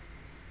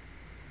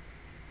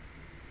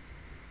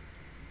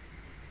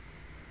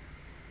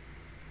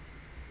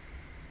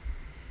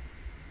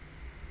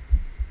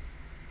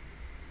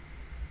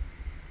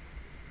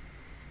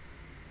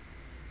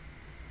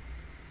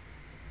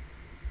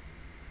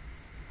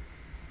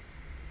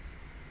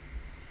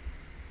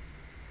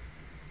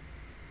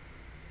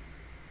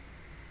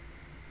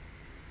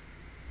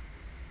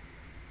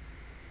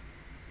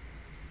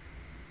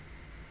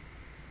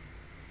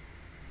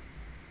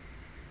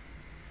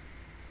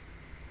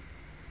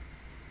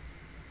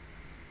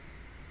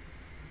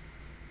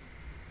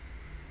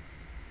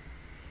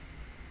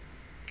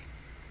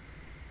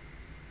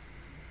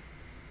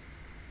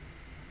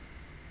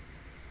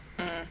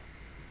 Mm.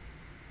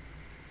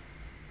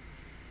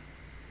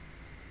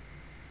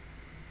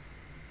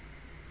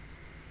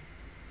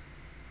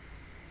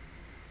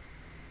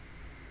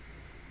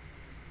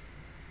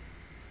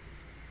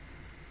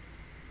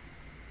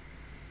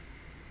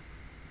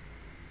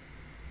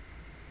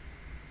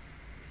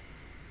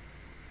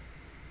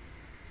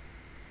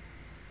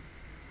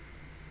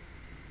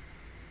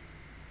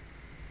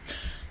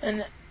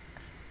 And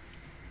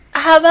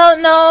how about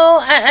no?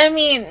 I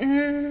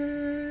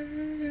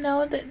mean,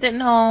 no,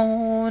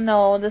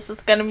 no, this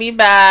is gonna be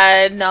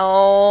bad.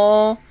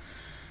 No.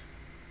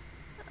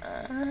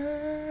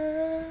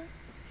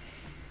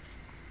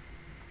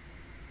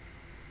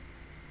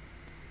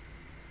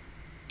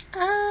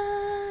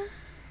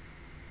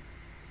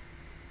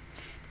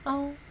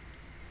 Oh.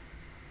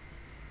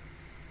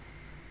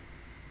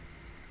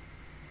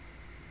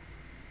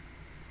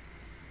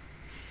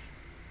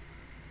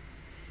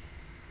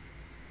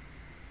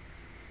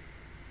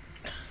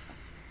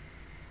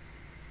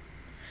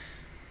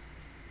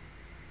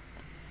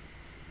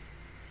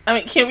 I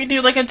mean, can't we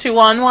do like a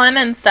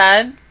 2-on-1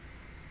 instead?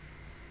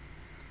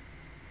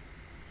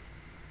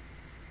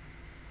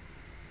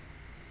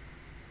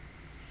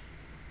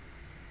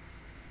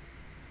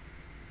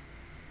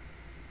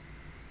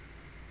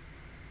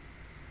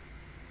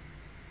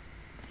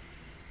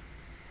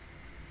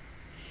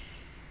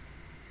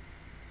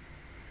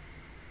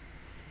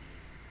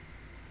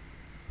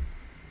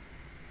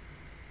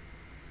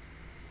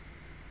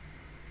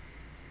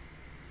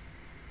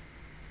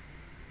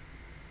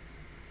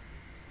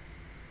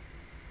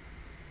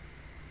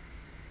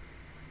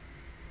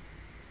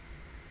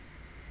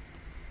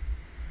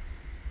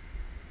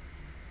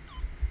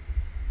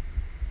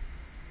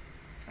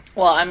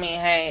 Well, I mean,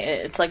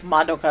 hey, it's like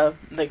Madoka.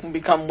 They can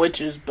become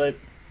witches, but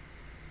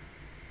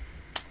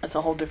it's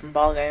a whole different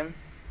ballgame.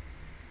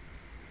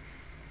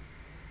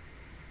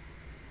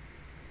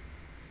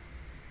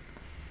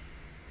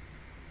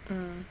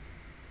 Mm.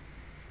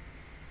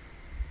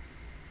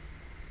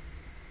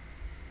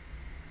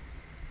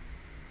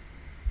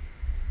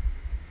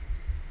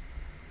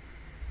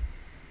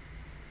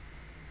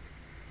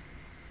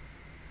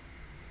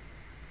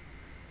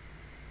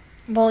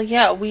 Well,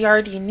 yeah, we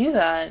already knew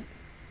that.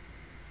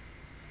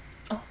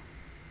 Oh.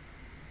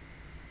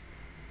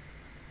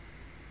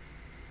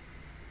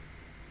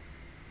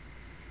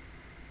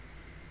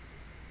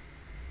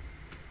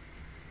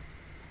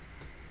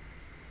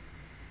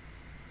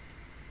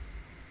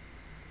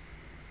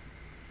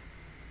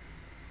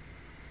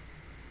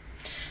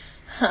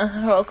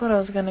 Well,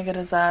 Kuro's gonna get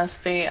his ass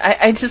beat.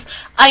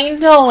 I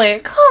know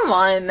it. Come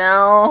on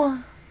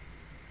now.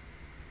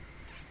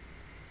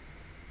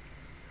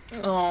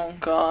 Oh,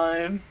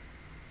 God.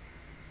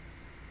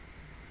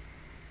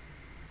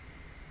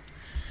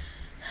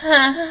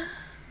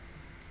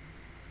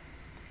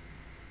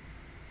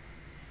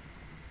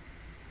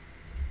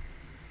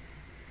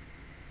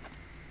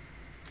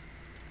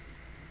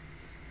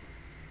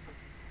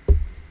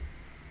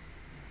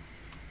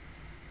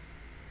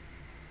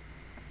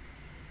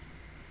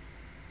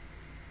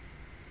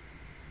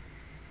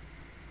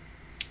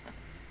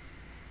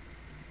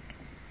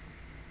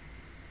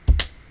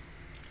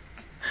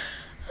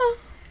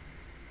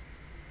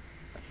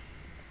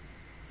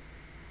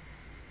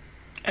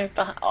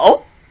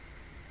 Oh?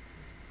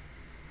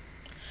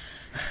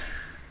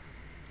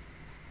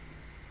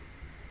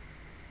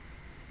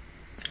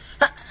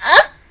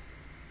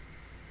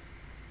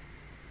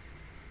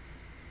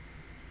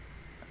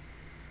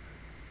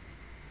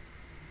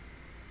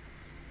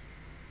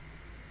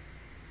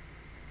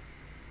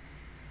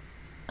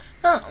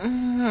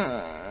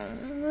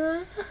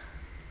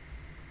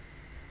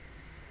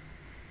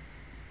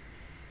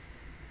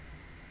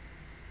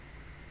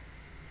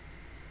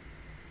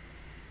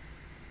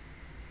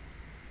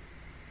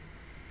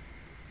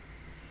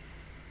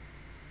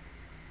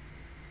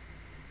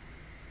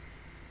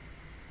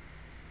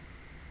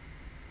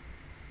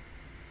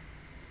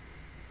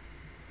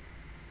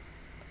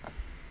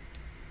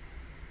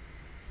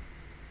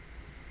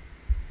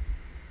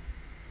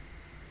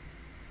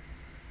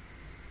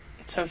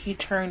 So he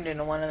turned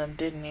into one of them,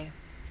 didn't he?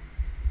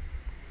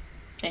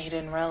 And he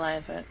didn't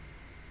realize it.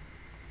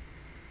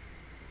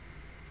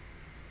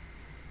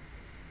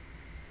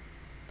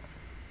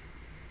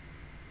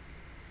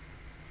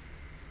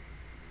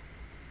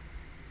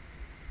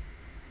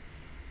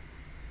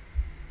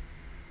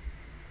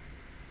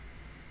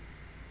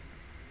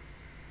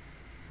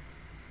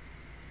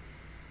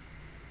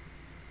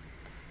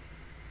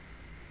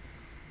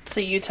 So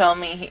you're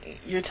telling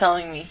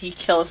me he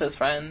killed his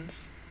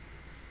friends?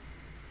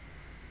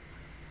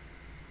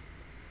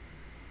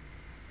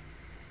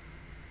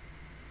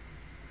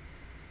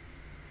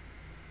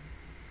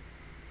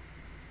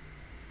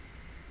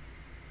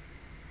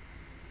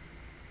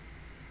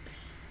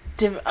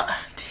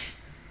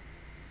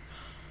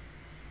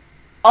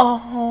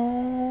 Oh.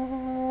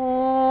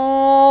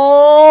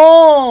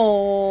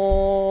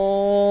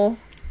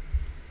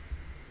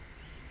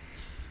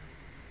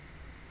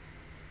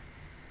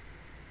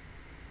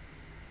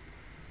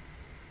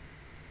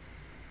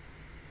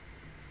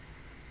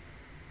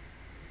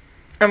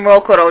 And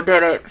Rokuro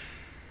did it.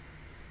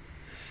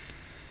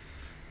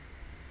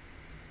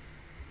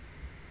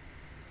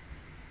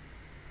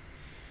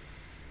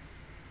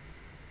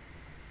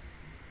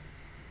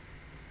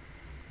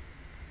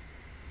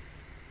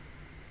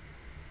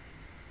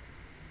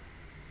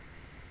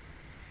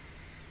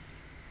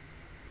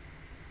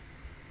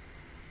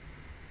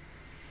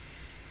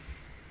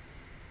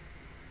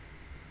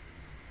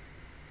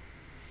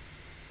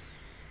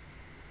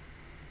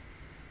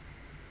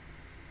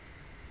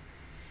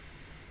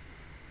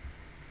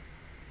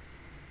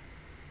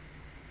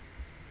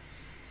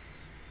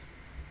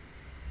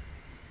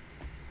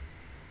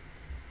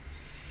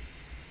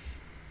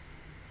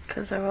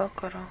 Because of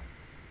Rokuro.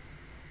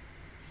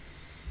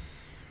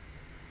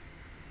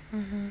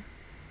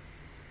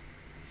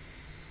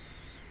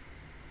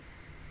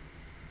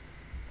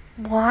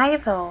 Why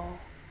though?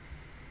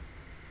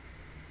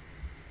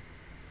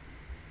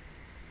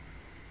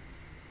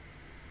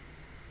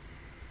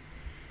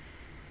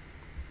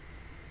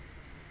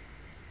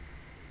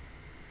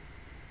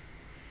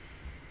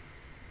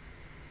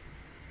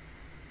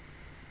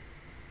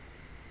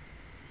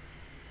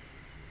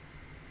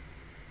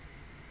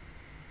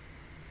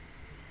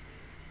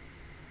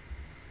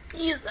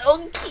 He's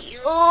so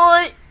cute.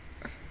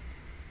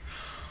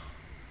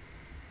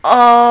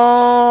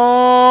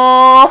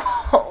 Oh,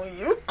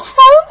 you're cute.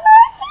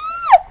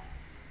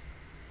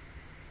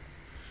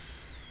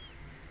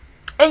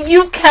 And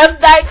you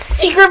kept that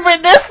secret for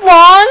this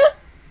long?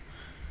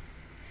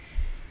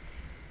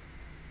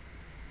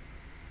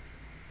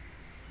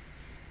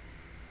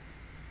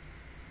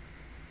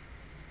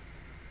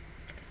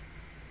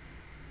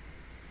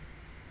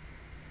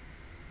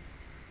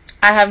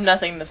 I have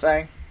nothing to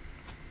say.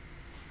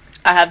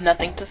 I have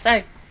nothing to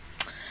say.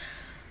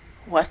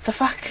 What the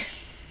fuck?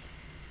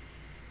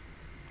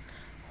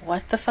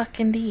 What the fuck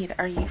indeed?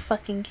 Are you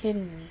fucking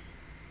kidding me?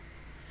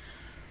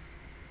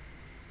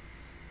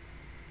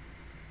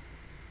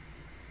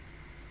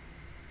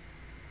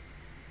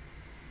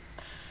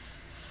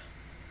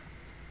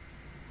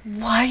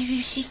 Why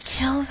did he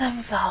kill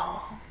them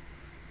though?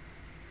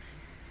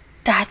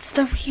 That's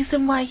the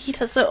reason why he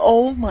doesn't.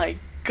 Oh my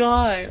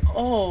god.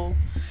 Oh.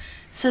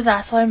 So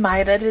that's why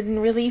Maida didn't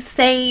really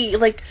say,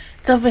 like,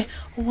 the,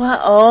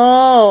 what?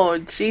 Oh,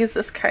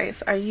 Jesus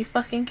Christ. Are you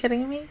fucking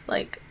kidding me?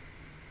 Like,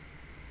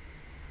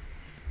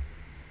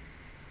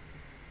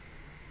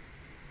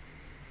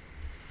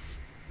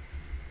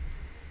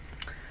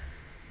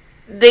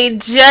 they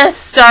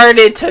just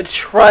started to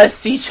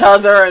trust each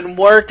other and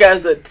work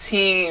as a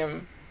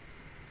team.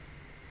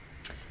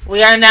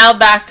 We are now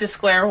back to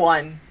square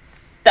one.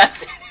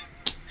 That's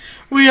it.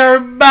 We are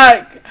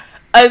back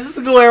at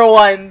square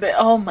one.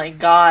 Oh my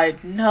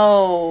god,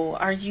 no.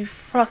 Are you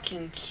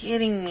fucking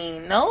kidding me?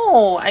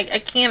 No, I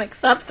can't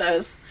accept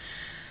this.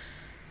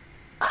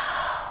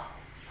 Oh,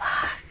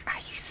 fuck. Are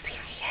you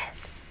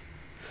serious?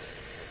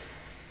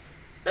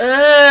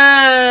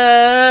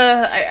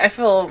 I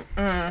feel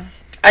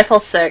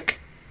sick.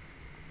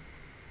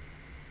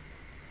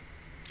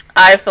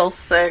 I feel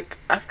sick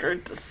after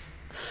just...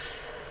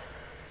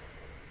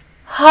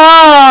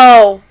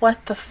 Oh,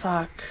 what the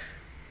fuck?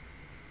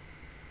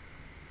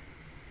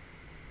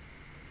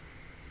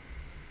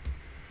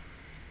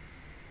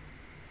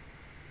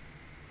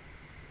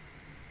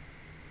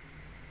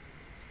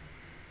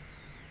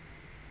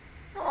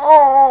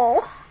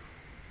 Oh.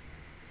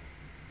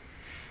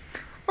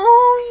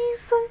 Oh,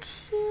 he's so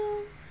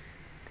cute.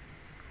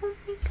 Oh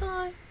my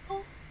god.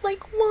 Oh,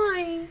 like,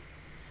 why?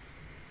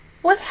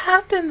 What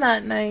happened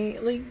that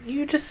night? Like,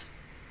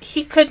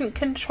 he couldn't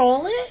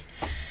control it?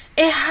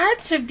 It had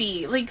to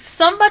be. Like,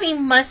 somebody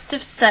must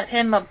have set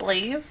him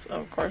ablaze.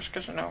 Of course,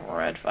 because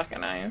red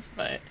fucking eyes,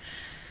 but...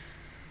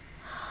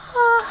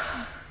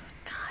 Oh,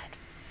 god,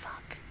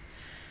 fuck.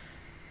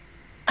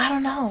 I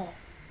don't know.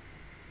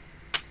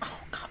 Oh,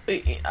 god.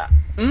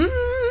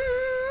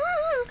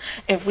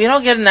 If we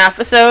don't get an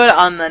episode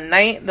on the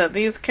night that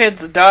these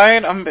kids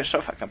died, I'm gonna be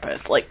so fucking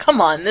pissed. Like, come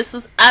on. This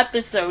is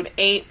episode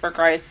 8, for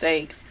Christ's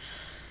sakes.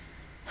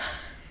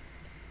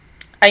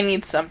 I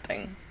need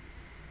something.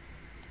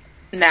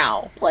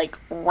 Now. Like,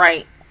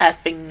 right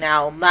effing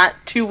now. Not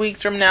 2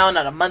 weeks from now,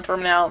 not a month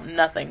from now,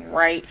 nothing.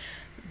 Right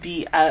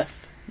the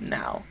F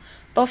now.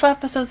 Both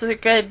episodes are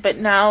good, but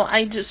now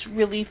I just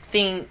really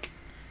think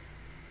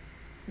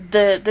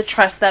the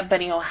trust that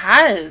Benio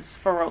has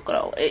for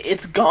Rokuro,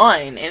 it's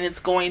gone, and it's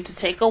going to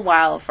take a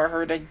while for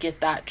her to get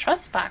that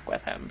trust back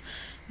with him,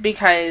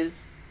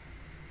 because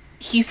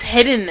he's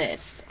hidden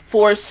this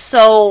for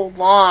so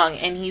long,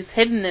 and he's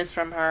hidden this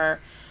from her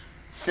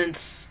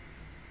since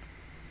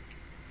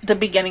the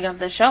beginning of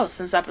the show,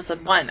 since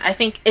episode 1. I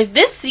think if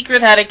this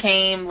secret had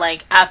came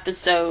like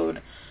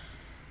episode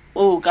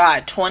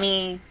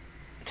 20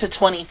 to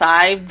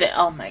 25,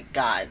 oh my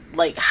god,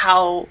 like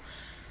how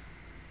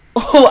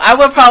I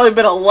would probably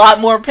been a lot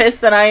more pissed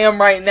than I am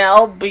right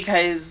now,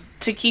 because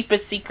to keep a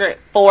secret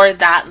for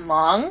that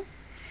long,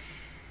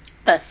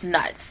 that's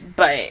nuts.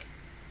 But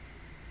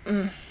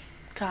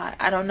god,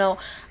 I don't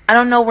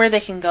know where they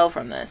can go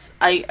from this.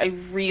 I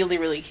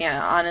really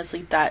can't.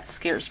 Honestly, that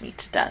scares me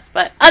to death.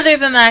 But other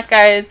than that,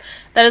 guys,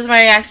 that is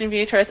my reaction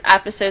view towards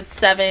episodes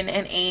 7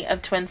 and 8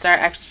 of Twin Star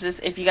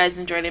Exorcist. If you guys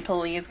enjoyed it,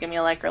 please give me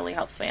a like. Really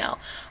helps me out.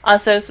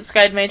 Also,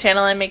 subscribe to my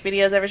channel. I make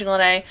videos every single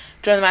day.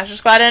 Join the Master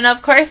Squad. And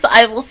of course,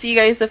 I will see you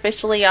guys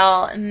officially,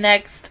 y'all,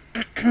 next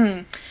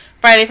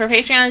Friday for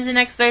Patreon and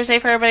next Thursday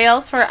for everybody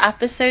else for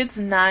episodes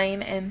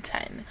 9 and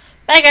 10.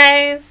 Bye,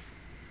 guys!